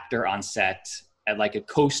an actor on set at a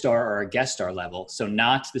co-star or a guest star level, so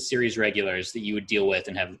not the series regulars that you would deal with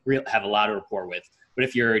and have a lot of rapport with, but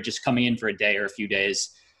if you're just coming in for a day or a few days,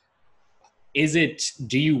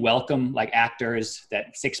 do you welcome actors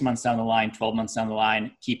that 6 months down the line, 12 months down the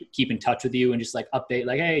line, keep in touch with you and just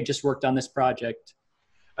update, hey, just worked on this project?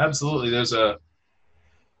 Absolutely.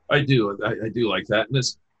 I do like that. And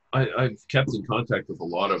I've kept in contact with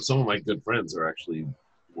some of my good friends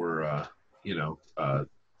were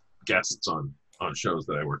guests on shows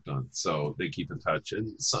that I worked on. So they keep in touch.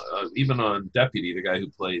 And so, even on Deputy, the guy who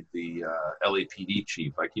played the LAPD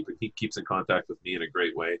chief, he keeps in contact with me in a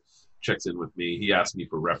great way, checks in with me. He asks me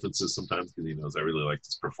for references sometimes because he knows I really liked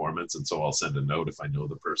his performance. And so I'll send a note if I know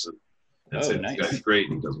the person and say, nice. This guy's great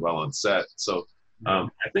and he does well on set. So I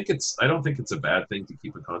don't think it's a bad thing to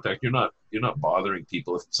keep in contact. You're not bothering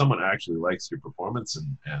people. If someone actually likes your performance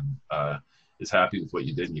and is happy with what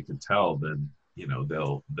you did and you can tell, then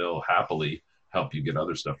they'll happily help you get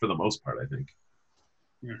other stuff for the most part, I think.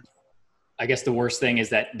 Yeah. I guess the worst thing is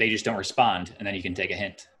that they just don't respond, and then you can take a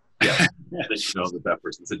hint. Yeah. Then you know that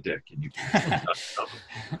person's a dick, and you can.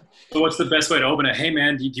 So what's the best way to open it? Hey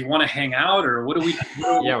man, do you want to hang out, or what do we?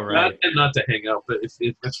 Yeah, right. Not to hang out, but if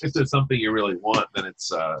there's something you really want, then it's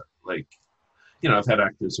I've had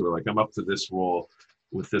actors who are I'm up for this role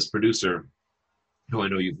with this producer, who I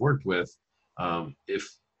know you've worked with.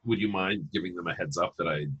 Would you mind giving them a heads up that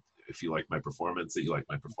if you like my performance,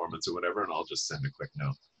 or whatever, and I'll just send a quick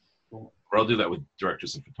note. Cool. Or I'll do that with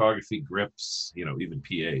directors of photography, grips, even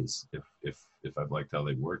PAs, if I've liked how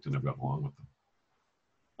they've worked and I've gotten along with them.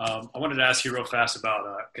 I wanted to ask you real fast about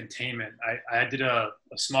Containment. I did a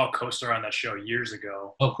small co-star on that show years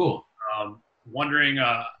ago. Oh, cool. Wondering,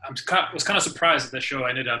 I was kind of surprised that the show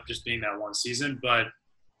ended up just being that one season, but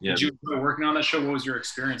yeah. Did you enjoy working on that show? What was your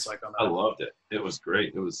experience like on that? I loved it. It was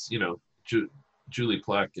great. It was, Julie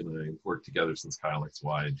Plec and I worked together since Kyle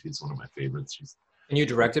XY, and she's one of my favorites. And you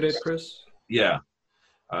directed it, Chris? Yeah.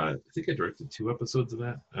 I think I directed 2 episodes of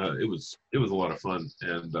that. It was a lot of fun,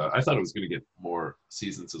 and I thought it was going to get more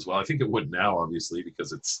seasons as well. I think it would now, obviously,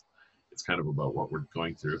 because it's kind of about what we're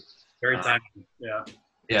going through. Very timely. Yeah.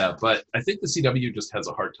 Yeah, but I think the CW just has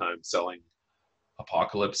a hard time selling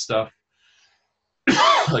apocalypse stuff.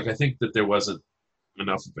 I think that there wasn't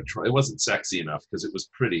enough of it wasn't sexy enough because it was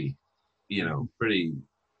pretty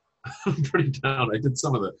down. I did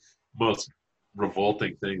some of the most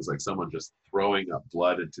revolting things, like someone just throwing up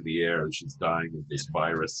blood into the air and she's dying of this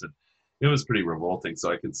virus, and it was pretty revolting.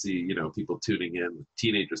 So I could see people tuning in,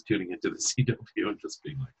 teenagers tuning into the CW and just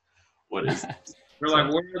being like, what is this? We're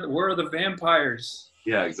like, where are the vampires?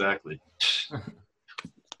 Yeah, exactly. Love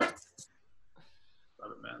it,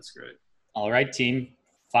 man. It's great. All right, team.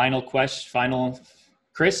 Final question.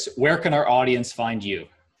 Chris, where can our audience find you?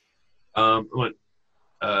 I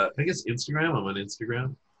guess Instagram. I'm on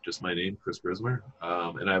Instagram. Just my name, Chris Grismer.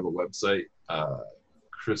 And I have a website,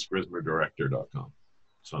 chrisgrismerdirector.com.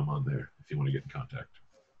 So I'm on there if you want to get in contact.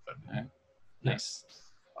 All right. Nice.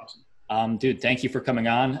 Awesome. Dude, thank you for coming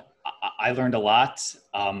on. I learned a lot.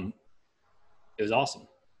 It was awesome.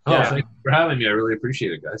 Oh, yeah. Thanks for having me. I really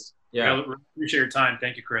appreciate it, guys. Yeah. I appreciate your time.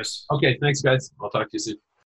 Thank you, Chris. Okay. Thanks, guys. I'll talk to you soon.